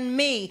in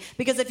me.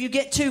 Because if you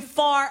get too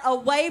far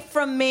away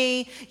from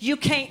me, you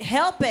can't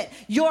help it.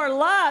 Your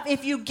love,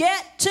 if you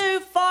get too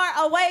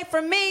far away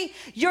from me,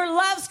 your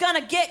love's going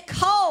to get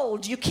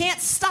cold. You can't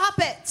stop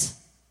it.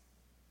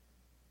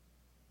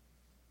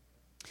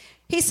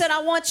 He said,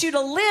 I want you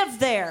to live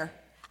there.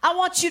 I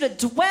want you to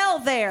dwell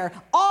there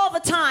all the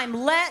time.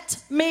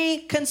 Let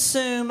me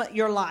consume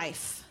your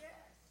life.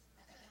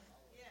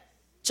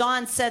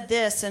 John said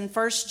this in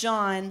 1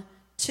 John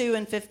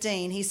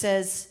 2:15. He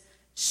says,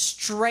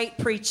 straight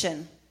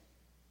preaching.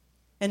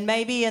 And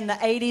maybe in the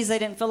 80s they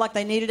didn't feel like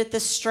they needed it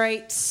this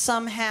straight.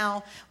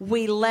 Somehow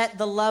we let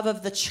the love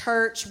of the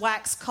church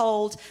wax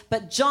cold.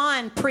 But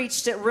John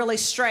preached it really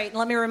straight. And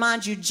let me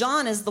remind you,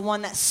 John is the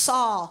one that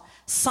saw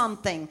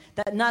something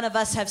that none of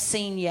us have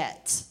seen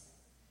yet.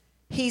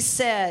 He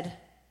said,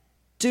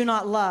 do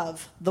not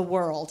love the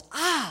world.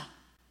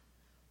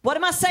 What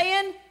am I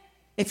saying?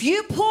 If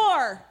you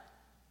pour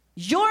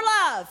your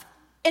love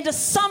into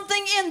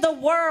something in the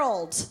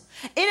world,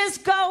 it is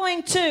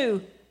going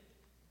to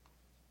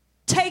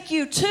take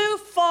you too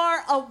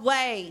far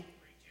away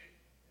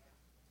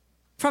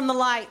from the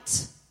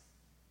light.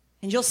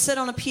 And you'll sit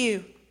on a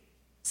pew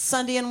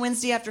Sunday and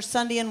Wednesday after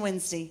Sunday and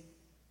Wednesday,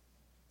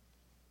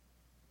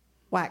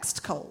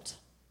 waxed cold.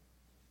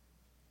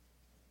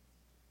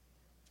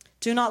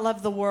 Do not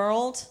love the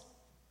world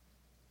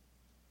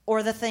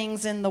or the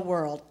things in the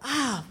world.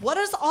 What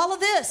is all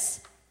of this?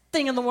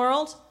 Thing in the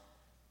world,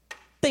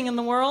 thing in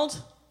the world,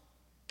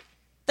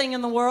 thing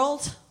in the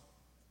world.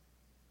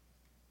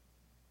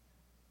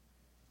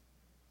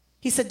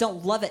 He said,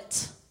 don't love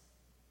it.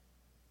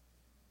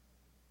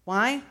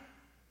 Why?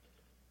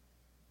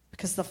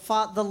 Because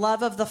the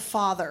love of the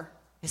Father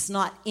is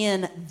not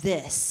in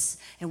this.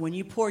 And when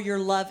you pour your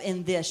love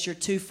in this, you're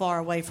too far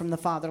away from the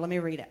Father. Let me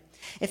read it.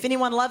 If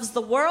anyone loves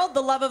the world,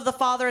 the love of the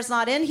Father is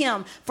not in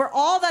him. For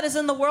all that is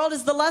in the world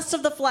is the lust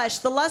of the flesh,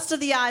 the lust of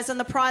the eyes, and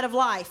the pride of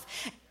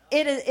life.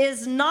 It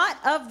is not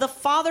of the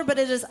Father, but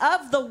it is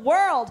of the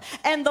world.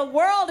 And the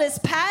world is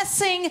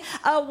passing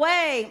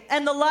away,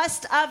 and the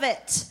lust of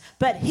it.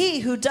 But he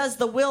who does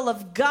the will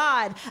of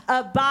God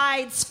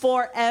abides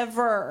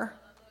forever.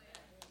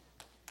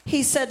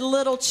 He said,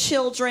 little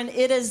children,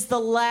 it is the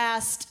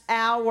last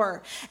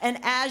hour. And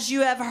as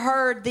you have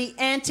heard, the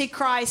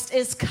Antichrist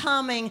is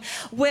coming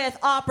with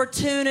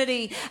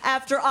opportunity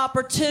after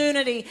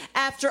opportunity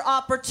after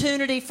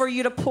opportunity for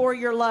you to pour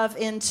your love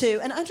into.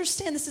 And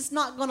understand, this is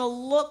not going to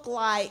look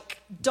like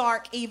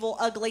dark, evil,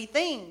 ugly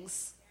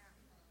things.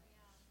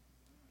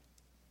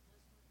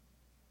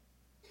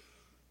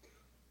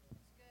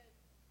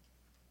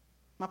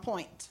 My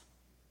point.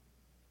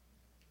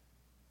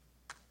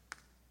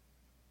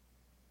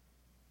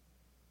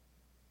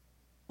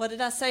 What did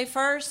I say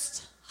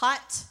first?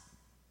 Hot?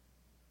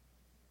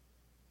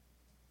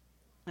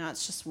 No,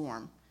 it's just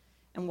warm.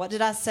 And what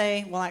did I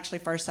say? Well, actually,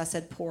 first I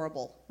said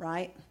pourable,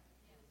 right?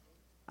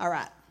 All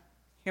right,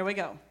 here we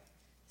go.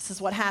 This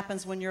is what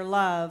happens when your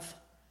love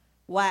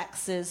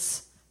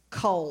waxes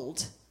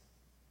cold.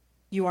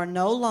 You are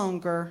no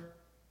longer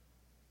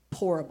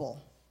pourable.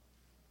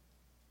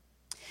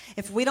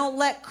 If we don't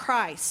let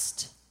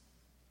Christ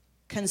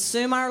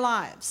consume our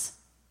lives,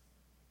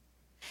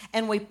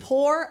 and we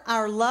pour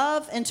our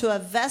love into a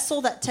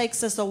vessel that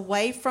takes us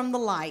away from the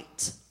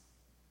light,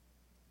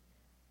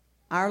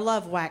 our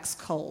love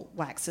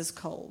waxes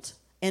cold.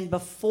 And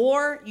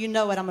before you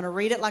know it, I'm going to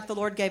read it like the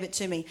Lord gave it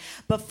to me.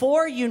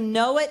 Before you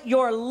know it,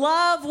 your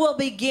love will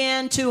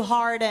begin to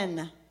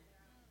harden.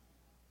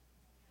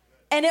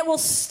 And it will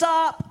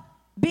stop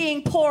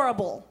being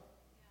pourable.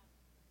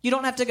 You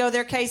don't have to go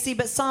there, Casey,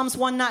 but Psalms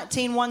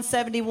 119,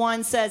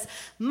 171 says,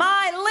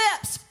 my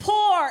lips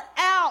pour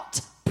out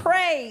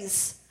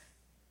praise.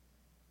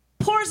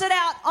 Pours it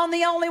out on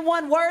the only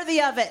one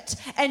worthy of it.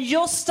 And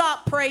you'll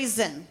stop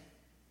praising.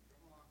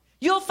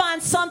 You'll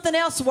find something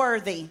else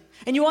worthy.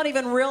 And you won't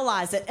even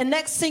realize it. And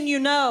next thing you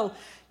know,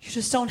 you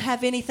just don't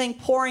have anything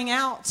pouring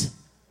out.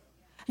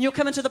 And you'll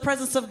come into the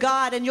presence of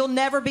God and you'll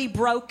never be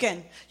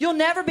broken. You'll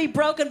never be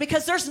broken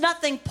because there's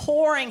nothing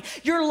pouring.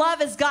 Your love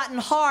has gotten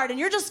hard and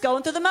you're just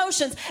going through the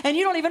motions and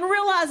you don't even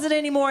realize it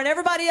anymore. And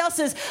everybody else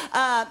is,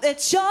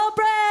 it's your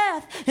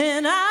breath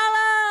in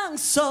our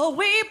lungs. So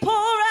we pour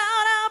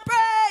out our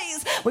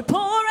praise. We pour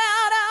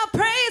out our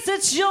praise.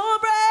 It's your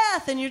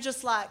breath. And you're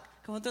just like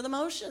going through the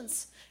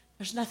motions.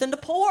 There's nothing to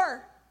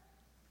pour.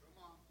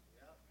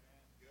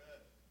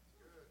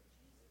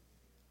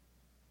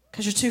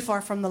 Because you're too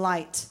far from the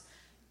light.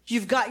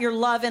 You've got your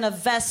love in a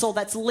vessel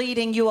that's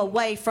leading you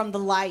away from the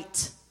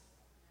light.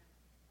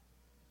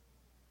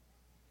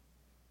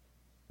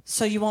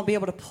 So you won't be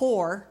able to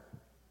pour.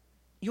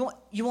 You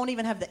won't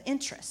even have the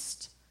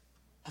interest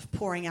of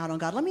pouring out on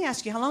God. Let me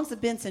ask you, how long has it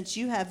been since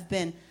you have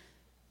been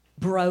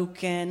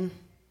broken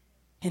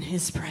in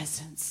His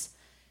presence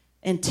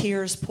and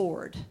tears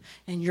poured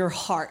and your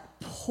heart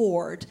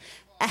poured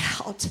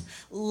out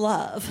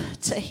love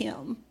to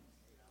Him?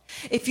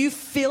 If you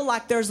feel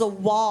like there's a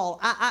wall,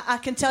 I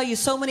can tell you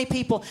so many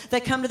people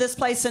that come to this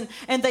place and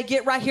they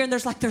get right here and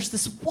there's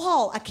this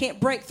wall I can't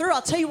break through.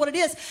 I'll tell you what it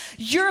is.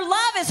 Your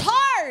love is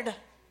hard.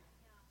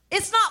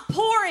 It's not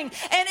pouring.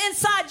 And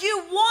inside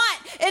you want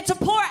it to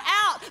pour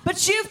out.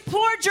 But you've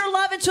poured your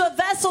love into a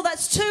vessel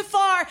that's too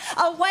far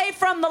away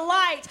from the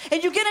light.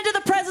 And you get into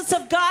the presence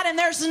of God and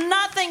there's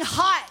nothing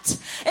hot.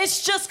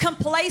 It's just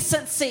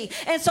complacency.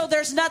 And so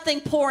there's nothing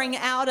pouring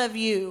out of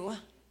you.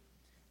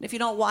 If you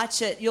don't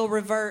watch it, you'll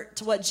revert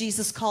to what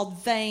Jesus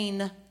called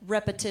vain,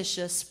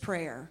 repetitious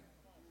prayer.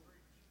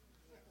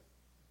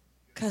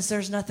 Because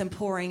there's nothing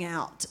pouring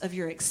out of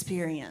your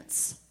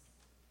experience.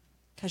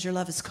 Because your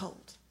love is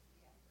cold.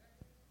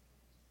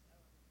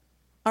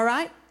 All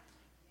right?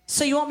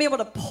 So you won't be able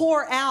to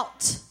pour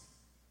out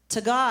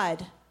to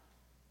God.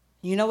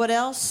 You know what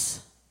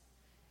else?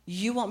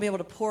 You won't be able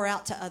to pour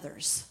out to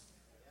others.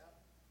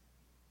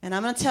 And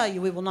I'm going to tell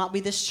you, we will not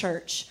be this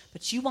church,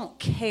 but you won't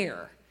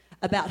care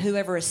about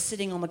whoever is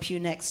sitting on the pew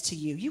next to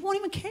you. You won't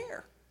even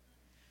care.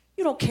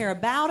 You don't care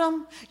about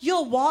them.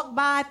 You'll walk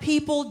by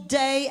people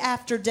day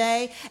after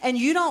day, and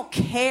you don't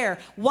care.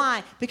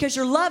 Why? Because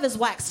your love is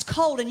waxed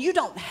cold, and you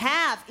don't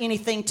have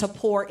anything to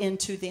pour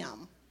into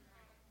them.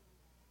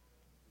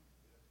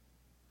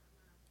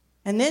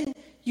 And then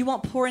you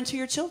won't pour into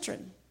your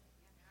children.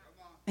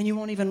 And you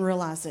won't even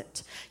realize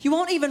it. You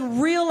won't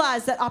even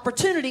realize that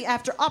opportunity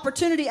after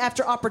opportunity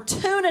after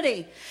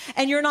opportunity.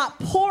 And you're not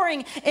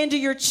pouring into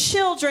your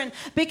children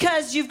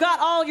because you've got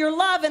all your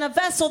love in a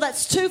vessel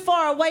that's too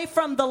far away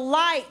from the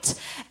light.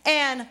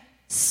 And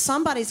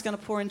somebody's going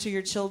to pour into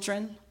your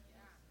children.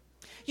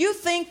 You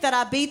think that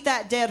I beat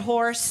that dead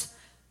horse,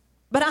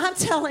 but I'm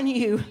telling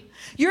you,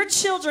 your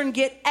children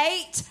get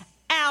 8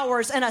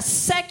 hours in a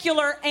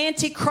secular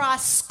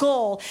antichrist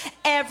school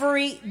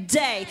every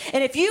day.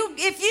 And if you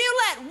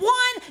let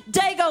one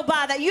day go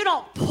by that you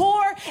don't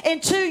pour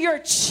into your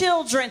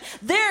children,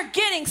 they're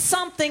getting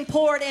something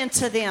poured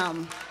into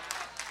them.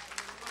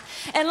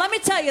 And let me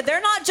tell you, they're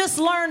not just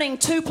learning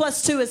 2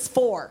 + 2 is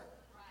 4.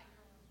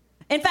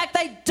 In fact,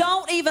 they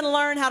don't even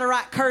learn how to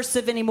write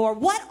cursive anymore.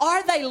 What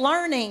are they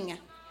learning?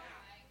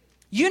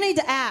 You need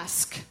to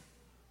ask.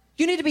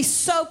 You need to be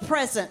so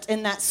present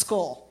in that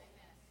school.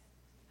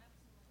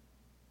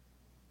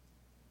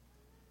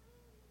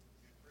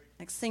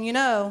 Next thing you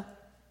know,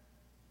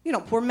 you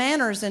don't pour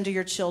manners into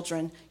your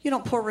children. You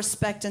don't pour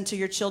respect into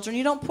your children.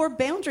 You don't pour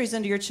boundaries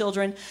into your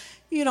children.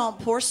 You don't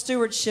pour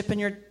stewardship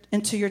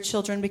into your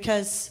children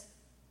because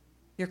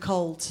you're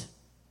cold.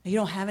 You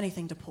don't have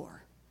anything to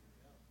pour.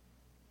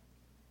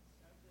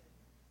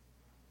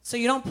 So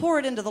you don't pour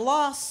it into the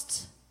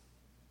lost.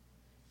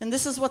 And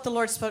this is what the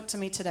Lord spoke to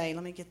me today.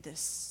 Let me get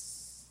this.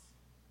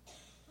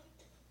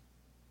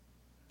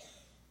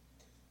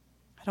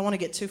 I don't want to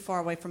get too far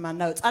away from my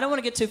notes. I don't want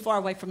to get too far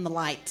away from the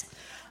light.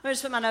 Let me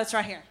just put my notes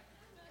right here.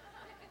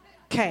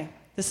 Okay,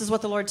 this is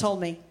what the Lord told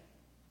me.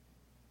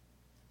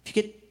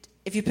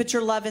 If you put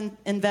your love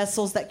in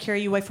vessels that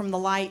carry you away from the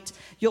light,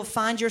 you'll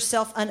find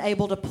yourself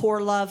unable to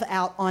pour love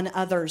out on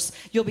others.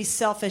 You'll be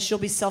selfish. You'll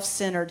be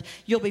self-centered.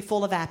 You'll be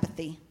full of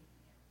apathy.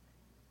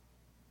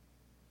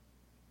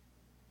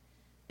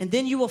 And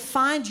then you will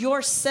find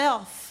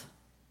yourself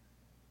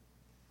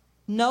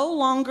no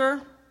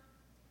longer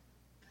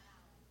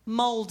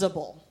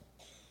moldable.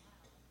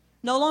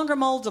 No longer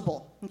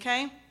moldable,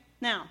 okay?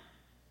 Now,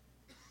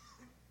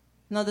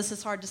 no, this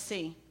is hard to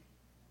see.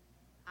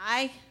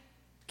 I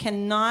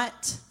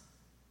cannot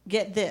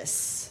get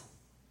this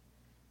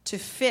to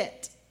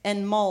fit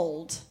and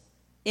mold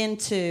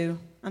into,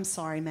 I'm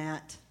sorry,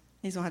 Matt.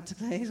 He's going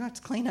to have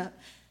to clean up,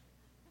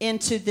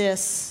 into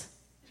this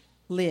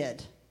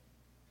lid.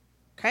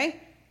 Okay? I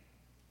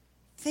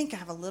think I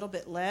have a little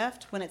bit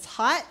left. When it's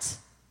hot,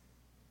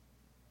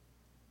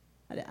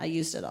 I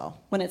used it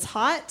all. When it's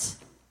hot,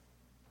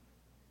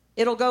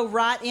 it'll go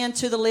right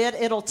into the lid.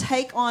 It'll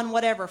take on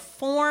whatever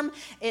form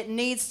it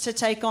needs to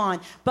take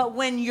on. But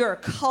when you're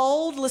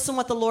cold, listen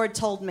what the Lord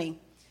told me.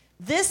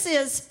 This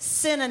is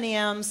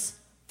synonyms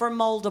for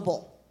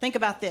moldable. Think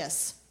about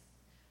this.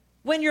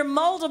 When you're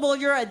moldable,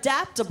 you're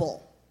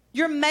adaptable.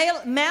 You're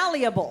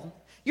malleable.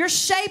 You're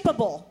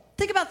shapeable.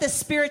 Think about this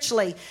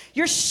spiritually.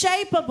 You're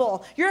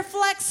shapeable. You're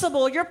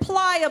flexible. You're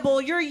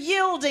pliable. You're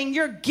yielding.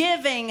 You're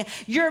giving.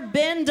 You're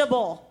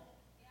bendable.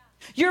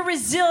 You're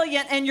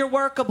resilient and you're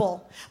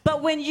workable.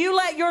 But when you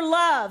let your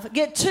love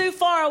get too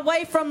far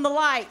away from the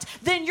light,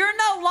 then you're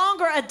no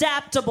longer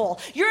adaptable.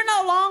 You're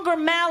no longer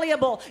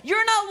malleable.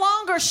 You're no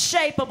longer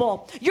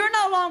shapeable. You're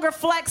no longer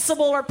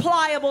flexible or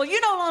pliable.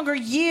 You no longer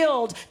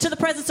yield to the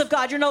presence of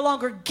God. You're no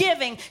longer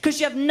giving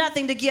because you have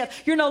nothing to give.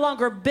 You're no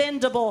longer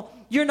bendable.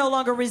 You're no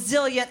longer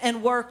resilient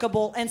and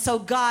workable. And so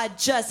God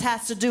just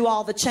has to do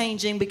all the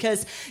changing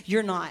because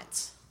you're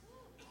not.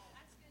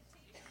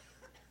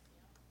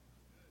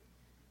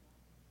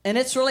 And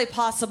it's really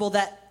possible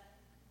that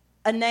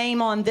a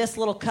name on this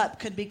little cup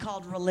could be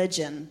called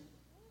religion.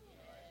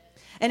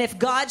 And if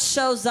God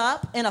shows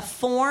up in a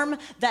form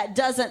that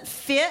doesn't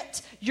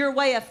fit your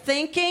way of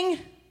thinking,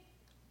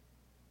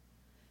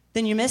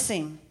 then you miss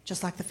him,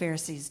 just like the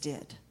Pharisees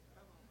did.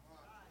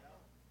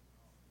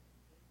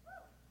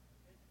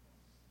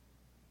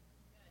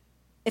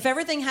 If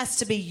everything has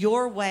to be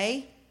your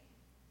way,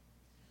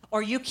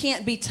 or you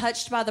can't be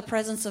touched by the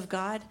presence of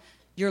God,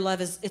 your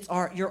love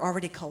you're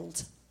already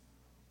cold.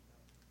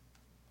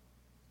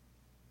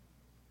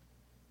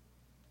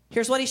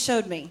 Here's what he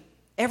showed me.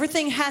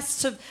 Everything has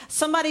to,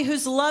 somebody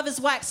whose love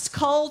is waxed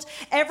cold,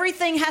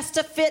 everything has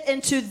to fit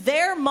into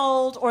their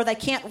mold or they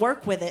can't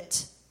work with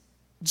it.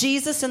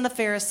 Jesus and the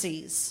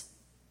Pharisees.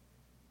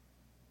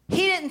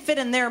 He didn't fit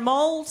in their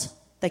mold.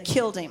 They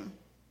killed him.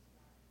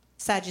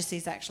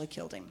 Sadducees actually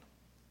killed him.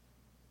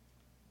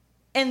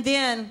 And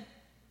then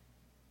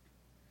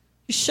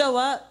you show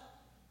up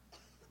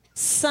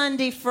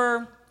Sunday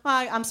for,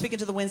 I'm speaking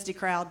to the Wednesday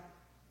crowd,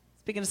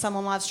 speaking to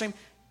someone live stream.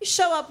 You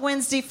show up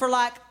Wednesday for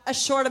like a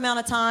short amount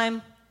of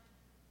time,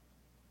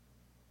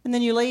 and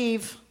then you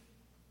leave.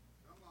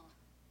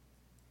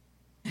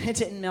 It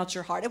didn't melt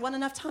your heart. It wasn't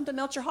enough time to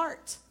melt your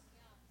heart.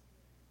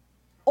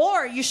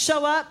 Or you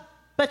show up,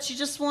 but you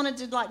just wanted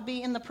to like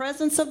be in the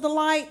presence of the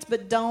light,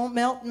 but don't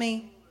melt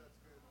me.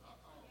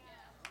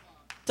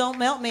 Don't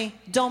melt me.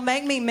 Don't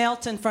make me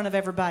melt in front of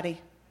everybody.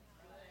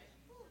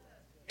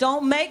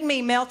 Don't make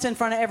me melt in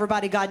front of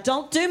everybody, God.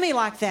 Don't do me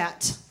like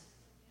that.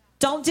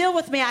 Don't deal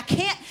with me. I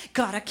can't.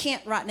 God, I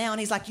can't right now. And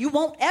he's like, you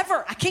won't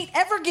ever. I can't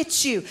ever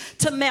get you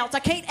to melt.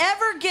 I can't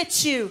ever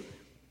get you.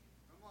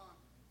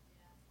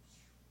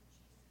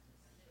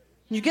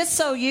 You get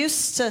so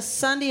used to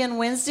Sunday and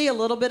Wednesday, a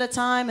little bit of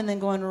time, and then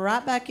going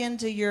right back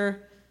into your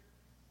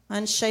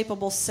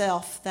unshapable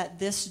self that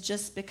this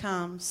just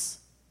becomes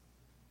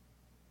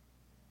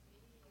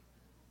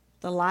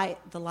the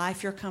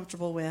life you're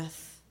comfortable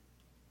with.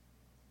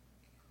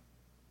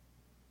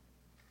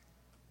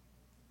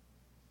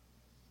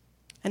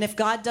 And if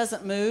God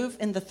doesn't move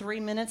in the 3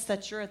 minutes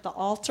that you're at the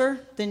altar,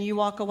 then you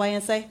walk away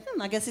and say,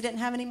 I guess he didn't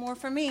have any more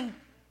for me.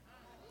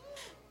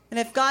 And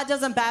if God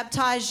doesn't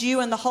baptize you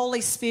in the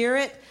Holy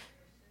Spirit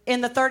in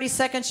the 30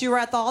 seconds you were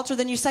at the altar,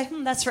 then you say,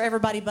 that's for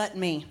everybody but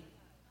me.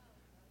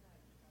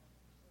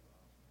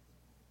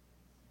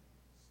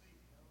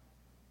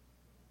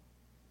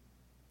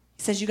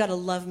 He says, you got to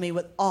love me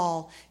with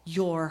all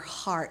your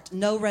heart.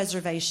 No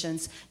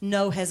reservations,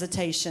 no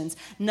hesitations,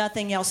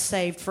 nothing else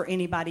saved for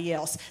anybody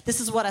else.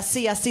 This is what I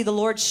see. I see the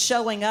Lord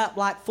showing up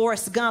like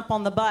Forrest Gump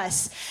on the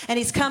bus. And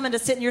he's coming to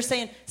sit and you're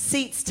saying,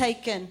 seats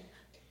taken. And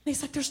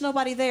he's like, there's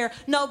nobody there.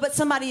 No, but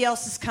somebody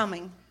else is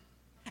coming.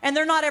 And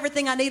they're not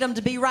everything I need them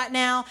to be right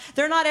now.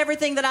 They're not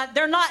everything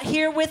they're not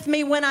here with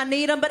me when I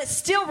need them, but it's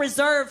still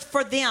reserved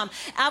for them.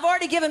 I've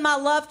already given my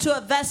love to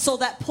a vessel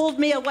that pulled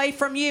me away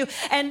from you.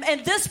 And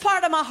this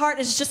part of my heart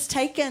is just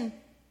taken.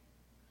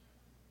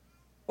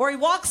 Or he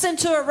walks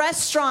into a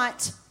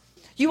restaurant.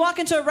 You walk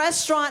into a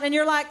restaurant and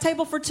you're like,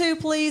 table for two,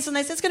 please. And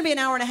they say, it's going to be an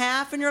hour and a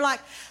half. And you're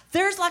like,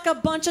 there's like a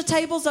bunch of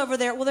tables over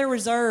there. Well, they're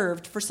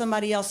reserved for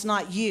somebody else,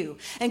 not you.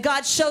 And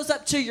God shows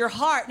up to your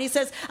heart and he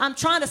says, I'm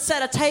trying to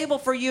set a table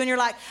for you. And you're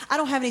like, I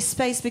don't have any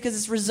space because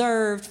it's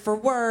reserved for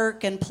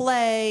work and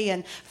play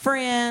and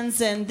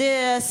friends and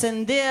this.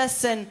 And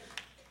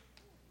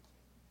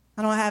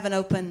I don't have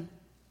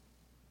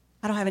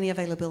any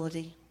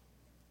availability.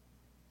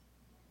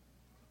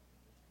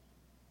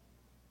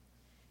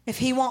 If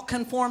he won't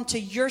conform to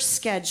your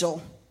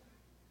schedule,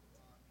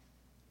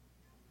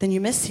 then you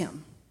miss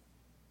him.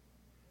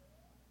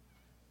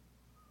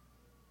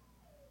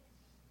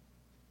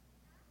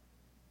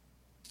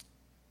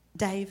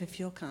 Dave, if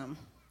you'll come.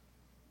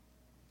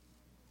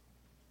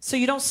 So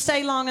you don't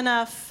stay long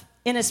enough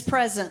in his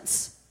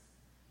presence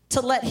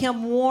to let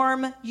him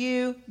warm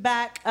you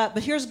back up.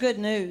 But here's good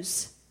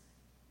news.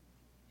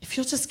 If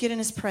you'll just get in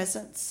his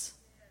presence,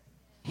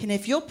 and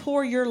if you'll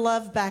pour your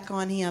love back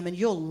on him and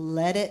you'll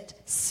let it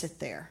sit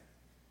there,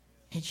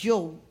 and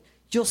you'll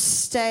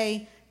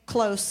stay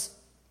close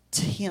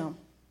to him,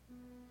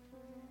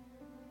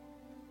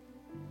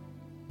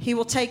 he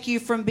will take you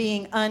from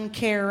being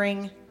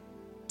uncaring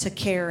to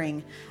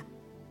caring,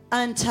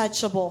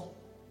 untouchable,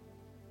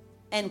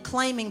 and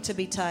claiming to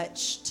be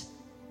touched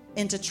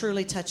into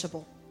truly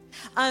touchable.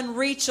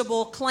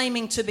 Unreachable,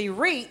 claiming to be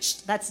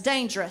reached, that's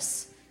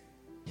dangerous.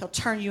 He'll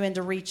turn you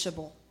into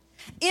reachable.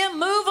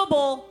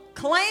 Immovable,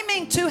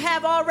 claiming to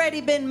have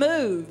already been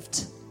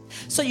moved.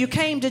 So you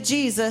came to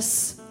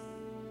Jesus,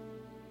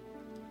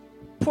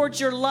 poured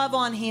your love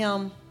on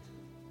him,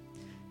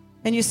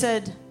 and you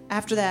said,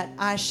 after that,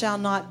 I shall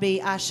not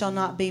be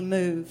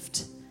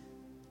moved.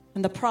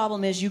 And the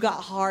problem is you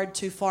got hard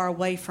too far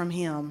away from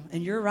him.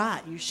 And you're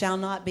right, you shall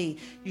not be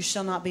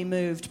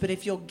moved. But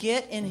if you'll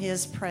get in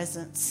his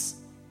presence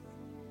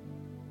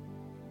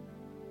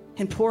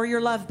and pour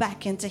your love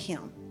back into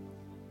him,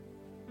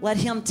 let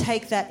him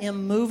take that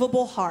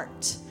immovable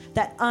heart,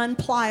 that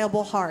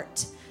unpliable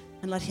heart,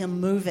 and let him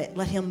move it.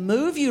 Let him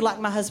move you like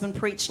my husband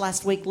preached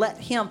last week. Let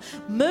him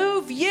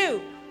move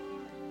you.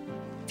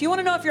 If you want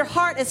to know if your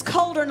heart is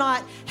cold or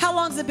not, how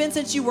long has it been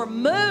since you were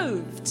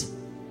moved?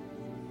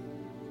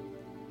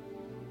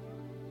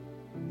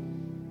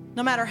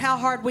 No matter how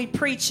hard we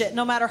preach it,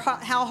 no matter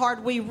how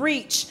hard we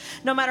reach,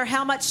 no matter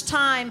how much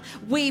time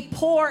we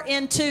pour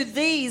into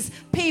these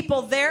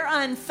people, they're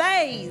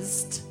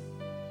unfazed.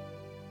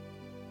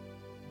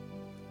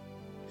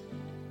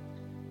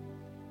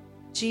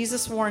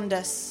 Jesus warned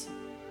us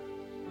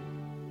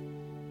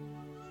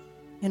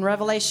in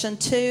Revelation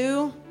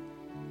 2,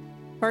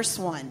 verse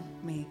 1.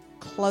 Let me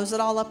close it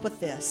all up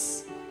with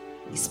this.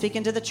 He's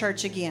speaking to the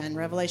church again,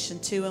 Revelation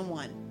 2 and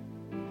 1.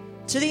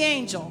 To the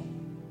angel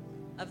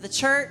of the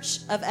church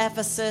of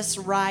Ephesus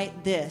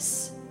write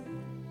this.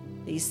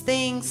 These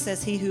things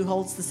says he who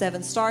holds the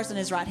 7 stars in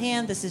his right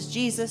hand. This is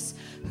Jesus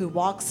who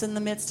walks in the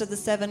midst of the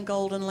 7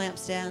 golden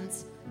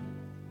lampstands.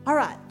 All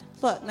right,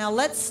 look, now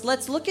let's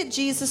look at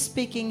Jesus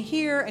speaking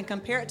here and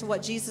compare it to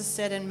what Jesus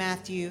said in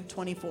Matthew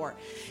 24.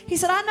 He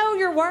said, I know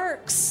your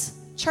works,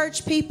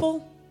 church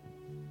people.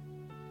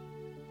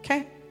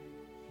 Okay?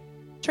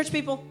 Church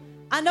people,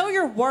 I know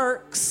your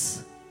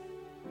works.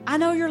 I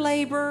know your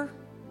labor.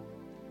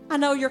 I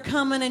know you're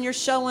coming and you're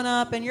showing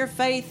up and you're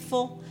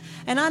faithful.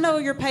 And I know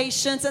your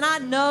patience. And I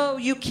know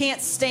you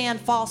can't stand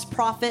false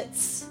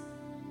prophets.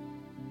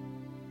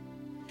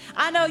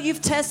 I know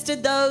you've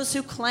tested those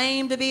who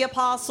claim to be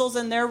apostles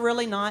and they're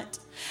really not.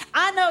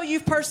 I know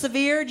you've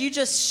persevered. You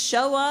just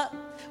show up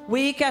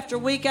week after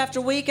week after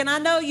week. And I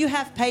know you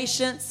have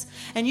patience.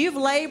 And you've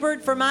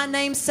labored for my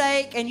name's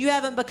sake and you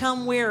haven't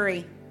become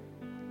weary.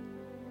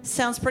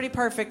 Sounds pretty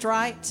perfect,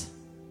 right?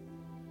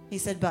 He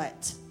said,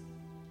 but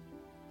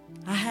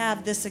I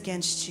have this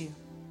against you.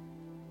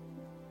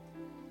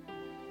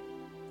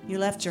 You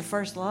left your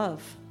first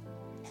love.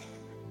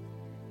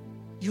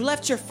 You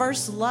left your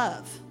first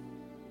love.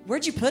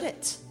 Where'd you put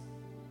it?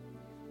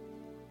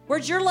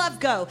 Where'd your love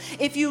go?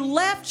 If you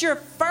left your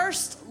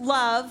first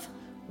love,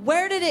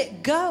 where did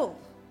it go?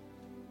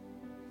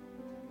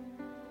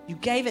 You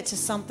gave it to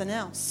something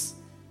else.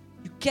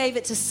 You gave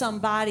it to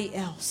somebody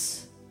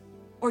else.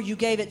 Or you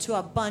gave it to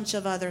a bunch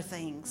of other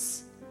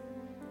things.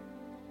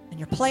 And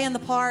you're playing the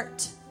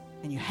part.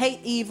 And you hate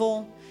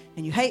evil,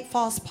 and you hate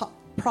false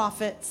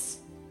prophets,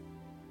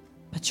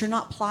 but you're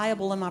not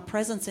pliable in my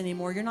presence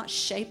anymore. You're not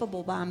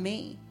shapeable by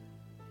me.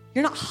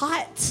 You're not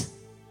hot.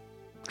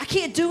 I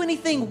can't do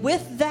anything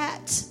with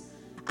that.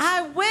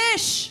 I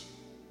wish.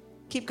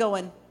 Keep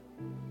going.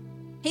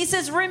 He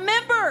says,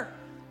 remember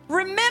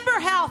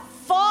how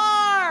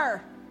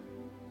far,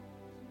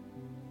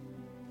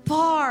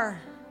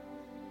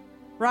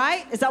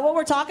 right? Is that what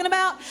we're talking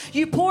about?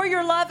 You pour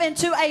your love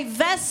into a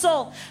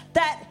vessel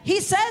that, he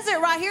says it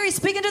right here. He's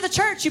speaking to the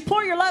church. You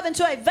pour your love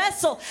into a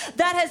vessel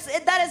that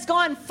has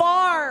gone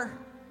far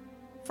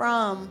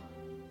from.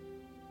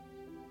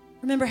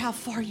 Remember how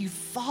far you've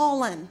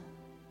fallen.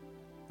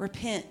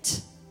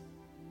 Repent.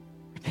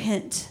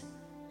 Repent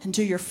and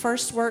do your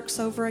first works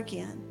over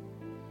again.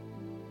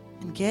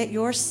 And get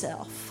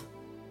yourself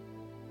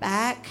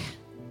back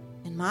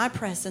in my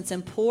presence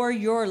and pour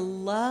your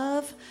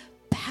love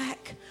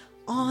back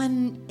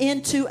on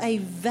into a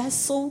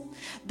vessel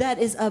that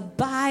is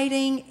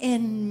abiding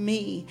in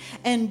me,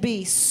 and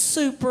be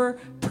super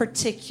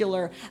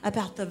particular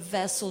about the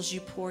vessels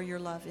you pour your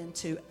love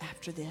into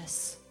after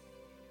this.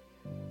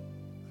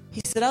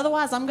 He said,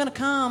 otherwise I'm going to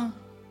come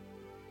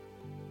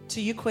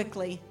to you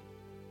quickly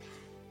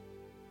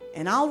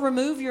and I'll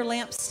remove your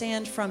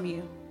lampstand from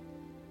you.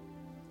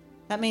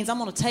 That means I'm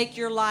going to take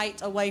your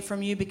light away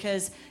from you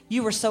because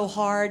you were so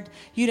hard.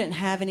 You didn't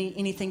have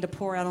anything to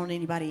pour out on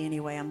anybody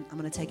anyway. I'm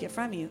going to take it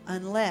from you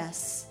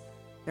unless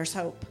there's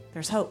hope.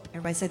 There's hope.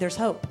 Everybody say there's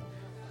hope.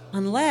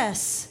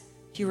 Unless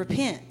if you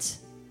repent,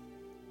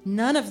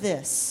 none of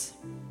this,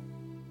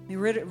 we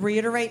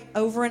reiterate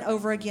over and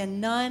over again,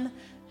 none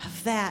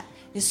of that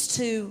is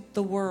to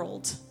the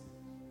world.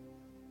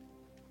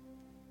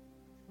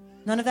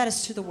 None of that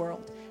is to the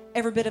world.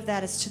 Every bit of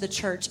that is to the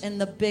church. And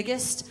the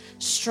biggest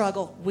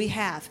struggle we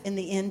have in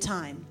the end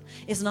time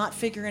is not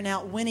figuring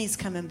out when he's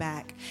coming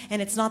back.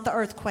 And it's not the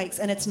earthquakes,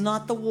 and it's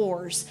not the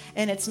wars,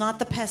 and it's not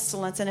the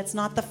pestilence, and it's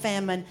not the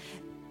famine.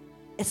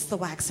 It's the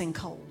waxing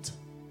cold.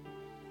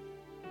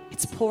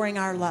 It's pouring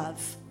our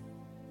love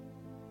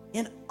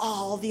in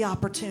all the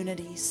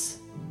opportunities.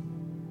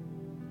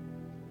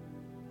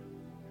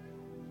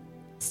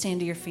 Stand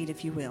to your feet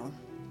if you will.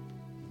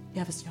 You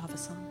have a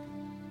song?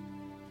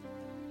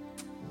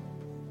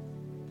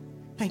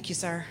 Thank you,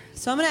 sir.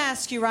 So I'm going to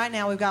ask you right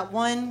now, we've got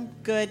 1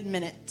 good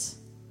minute,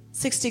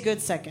 60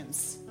 good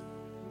seconds.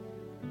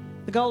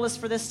 The goal is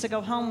for this to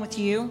go home with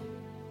you.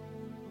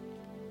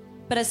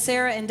 But as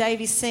Sarah and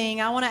Davey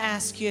sing, I want to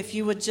ask you if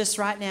you would just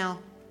right now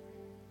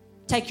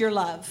take your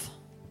love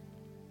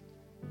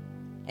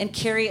and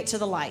carry it to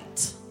the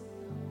light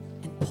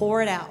and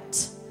pour it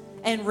out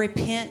and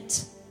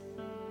repent.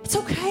 It's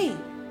okay.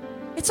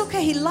 It's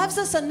okay. He loves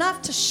us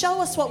enough to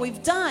show us what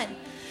we've done.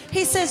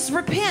 He says,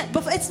 repent,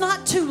 but it's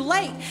not too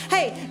late.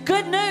 Hey,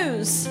 good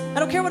news. I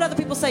don't care what other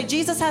people say.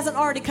 Jesus hasn't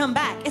already come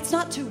back. It's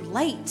not too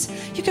late.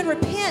 You can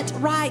repent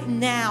right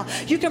now.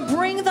 You can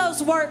bring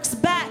those works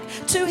back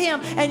to him,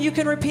 and you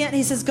can repent.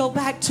 He says, go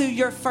back to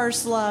your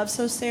first love.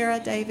 So Sarah,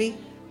 Davey,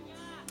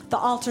 the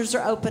altars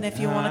are open if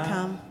you want to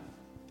come.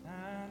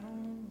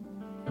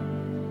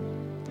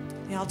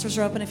 The altars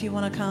are open if you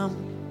want to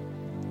come.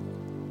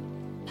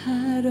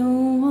 I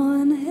don't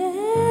want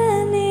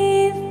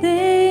anything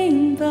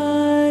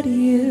but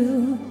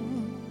you.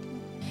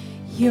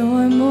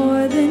 You're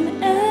more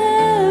than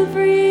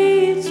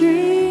every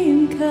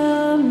dream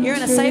come You're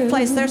in a true. safe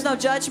place. There's no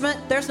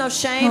judgment. There's no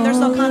shame. There's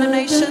no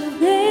condemnation. All the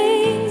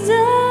things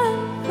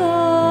I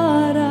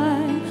thought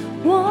I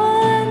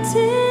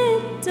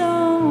wanted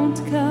don't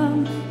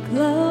come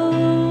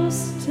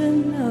close to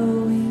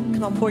knowing.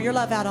 Come on, pour your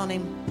love out on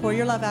him. Pour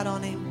your love out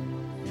on him.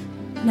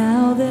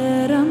 Now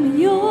that I'm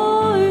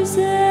yours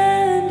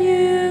and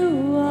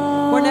you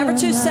are We're never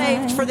too mine.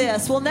 saved for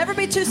this. We'll never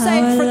be too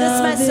saved for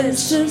this message.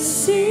 It's the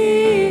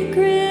secret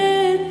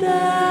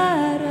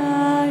that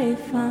I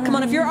find. Come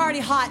on, if you're already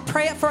hot,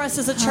 pray it for us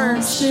as a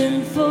church.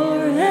 Constant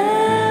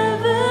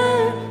forever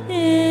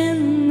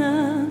in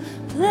the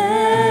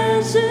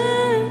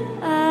pleasure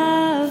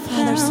I've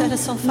Father, set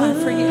us on fire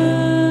for you.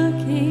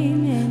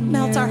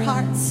 Melt our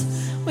hearts.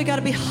 We got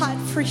to be hot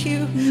for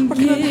you. We're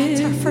coming back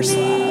to our first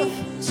love.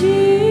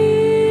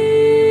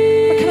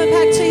 We're coming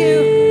back to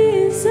you.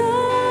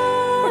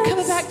 We're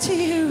coming back to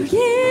you.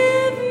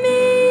 Give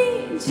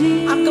me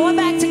Jesus. I'm going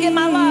back to get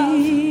my love.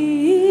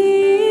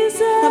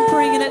 I'm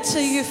bringing it to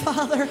you,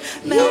 Father.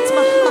 Melt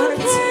my heart.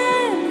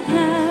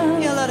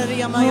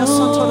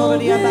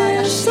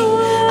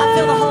 I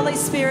feel the Holy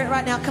Spirit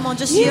right now. Come on,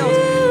 just yield.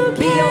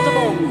 Be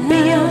yieldable. Be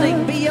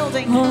yielding. Be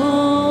yielding.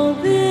 All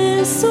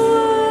this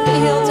world. Be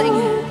yielding.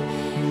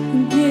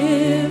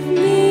 Give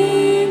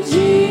me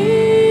Jesus.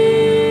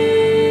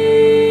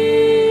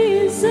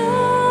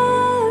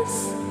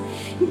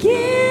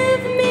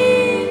 Give me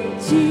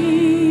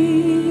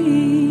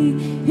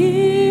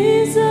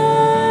Jesus.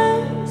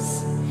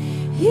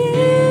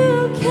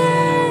 You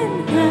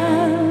can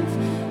have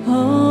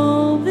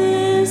all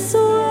this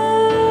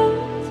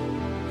world.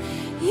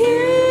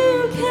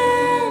 You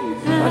can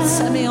have. Lord,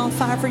 set me on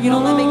fire for you.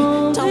 Don't let me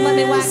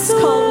wax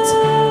cold.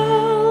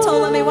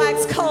 Don't let me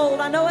wax cold.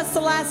 I know it's the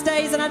last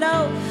days, and I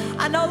know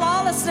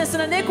lawlessness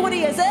and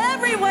iniquity is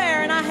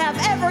everywhere, and I have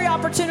every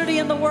opportunity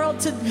in the world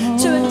to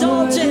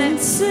indulge in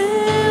it.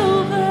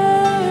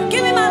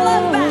 Give me my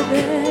love back.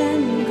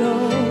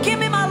 Give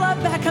me my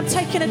love back. I'm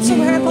taking it to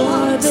where it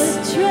belongs.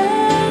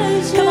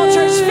 Come on,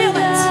 church, feel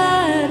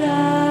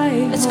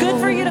it. It's good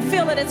for you to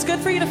feel it. It's good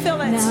for you to feel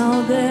it.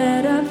 Now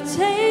that I've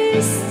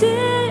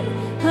tasted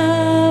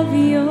of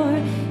your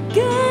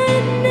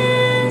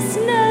goodness,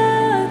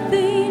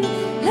 nothing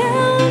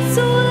else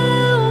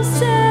will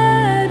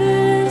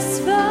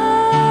satisfy.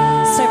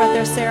 Stay right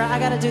there, Sarah. I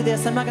got to do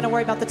this. I'm not going to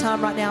worry about the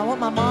time right now. I want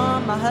my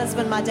mom, my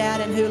husband, my dad,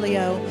 and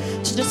Julio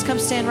to just come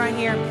stand right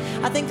here.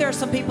 I think there are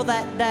some people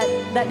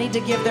that need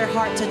to give their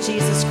heart to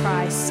Jesus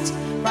Christ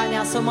right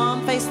now. So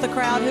mom, face the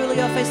crowd.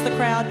 Julio, face the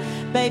crowd.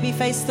 Baby,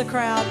 face the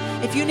crowd.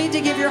 If you need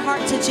to give your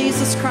heart to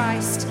Jesus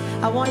Christ,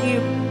 I want you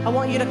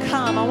to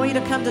come. I want you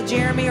to come to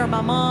Jeremy or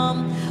my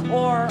mom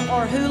or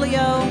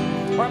Julio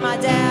or my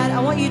dad. I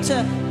want you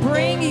to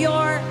bring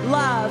your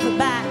love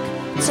back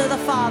to the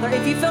Father.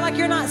 If you feel like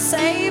you're not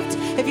saved,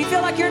 if you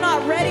feel like you're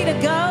not ready to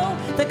go,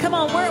 then come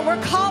on,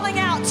 we're calling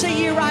out to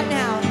you right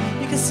now.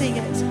 You can sing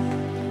it.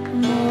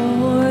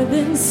 More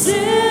than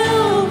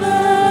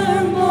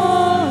silver,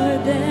 more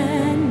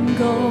than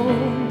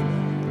gold.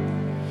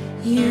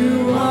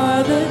 You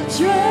are the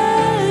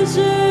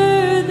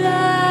treasure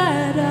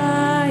that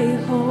I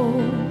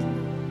hold.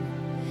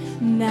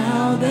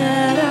 Now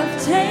that I've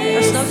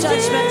tasted There's no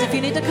judgment. If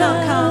you need to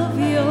come, come. of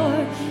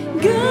your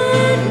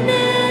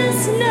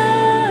goodness,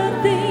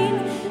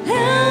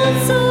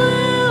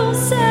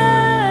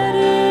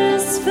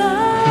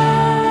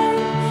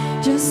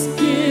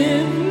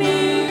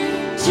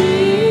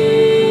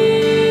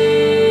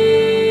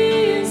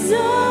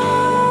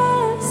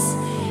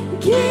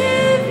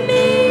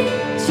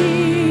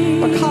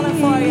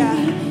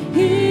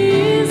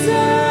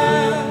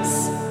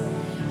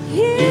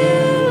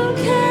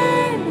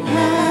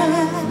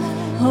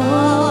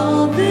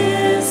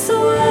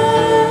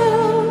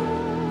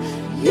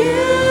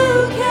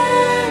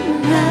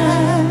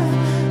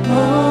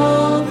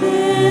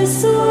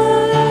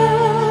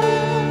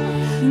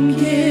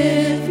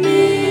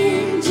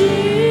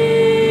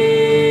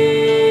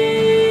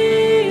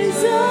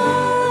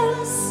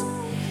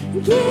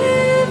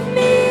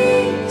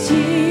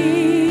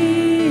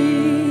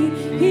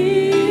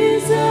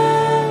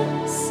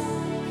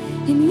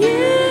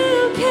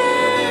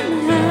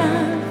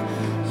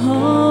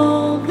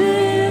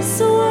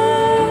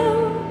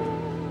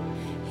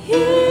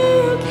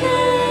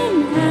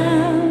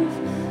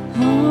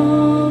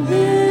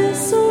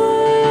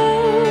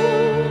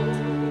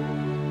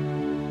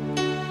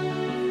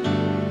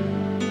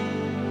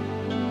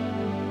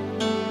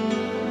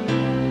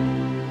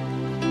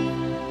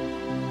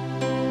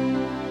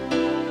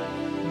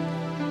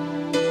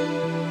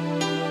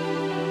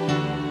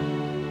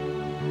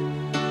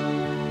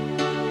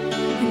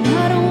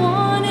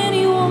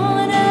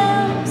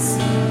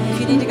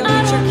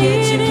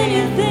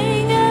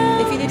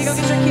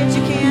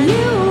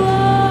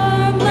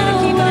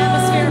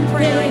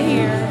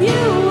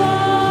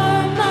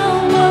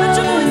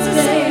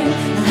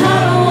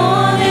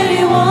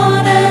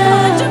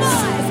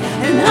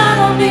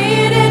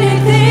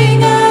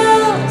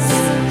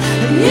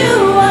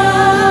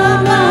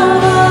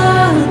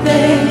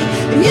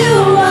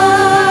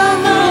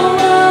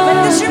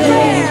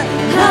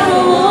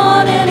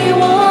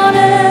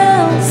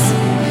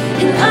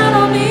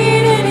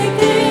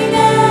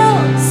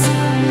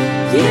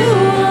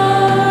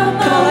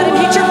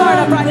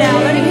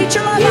 Get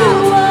your love out.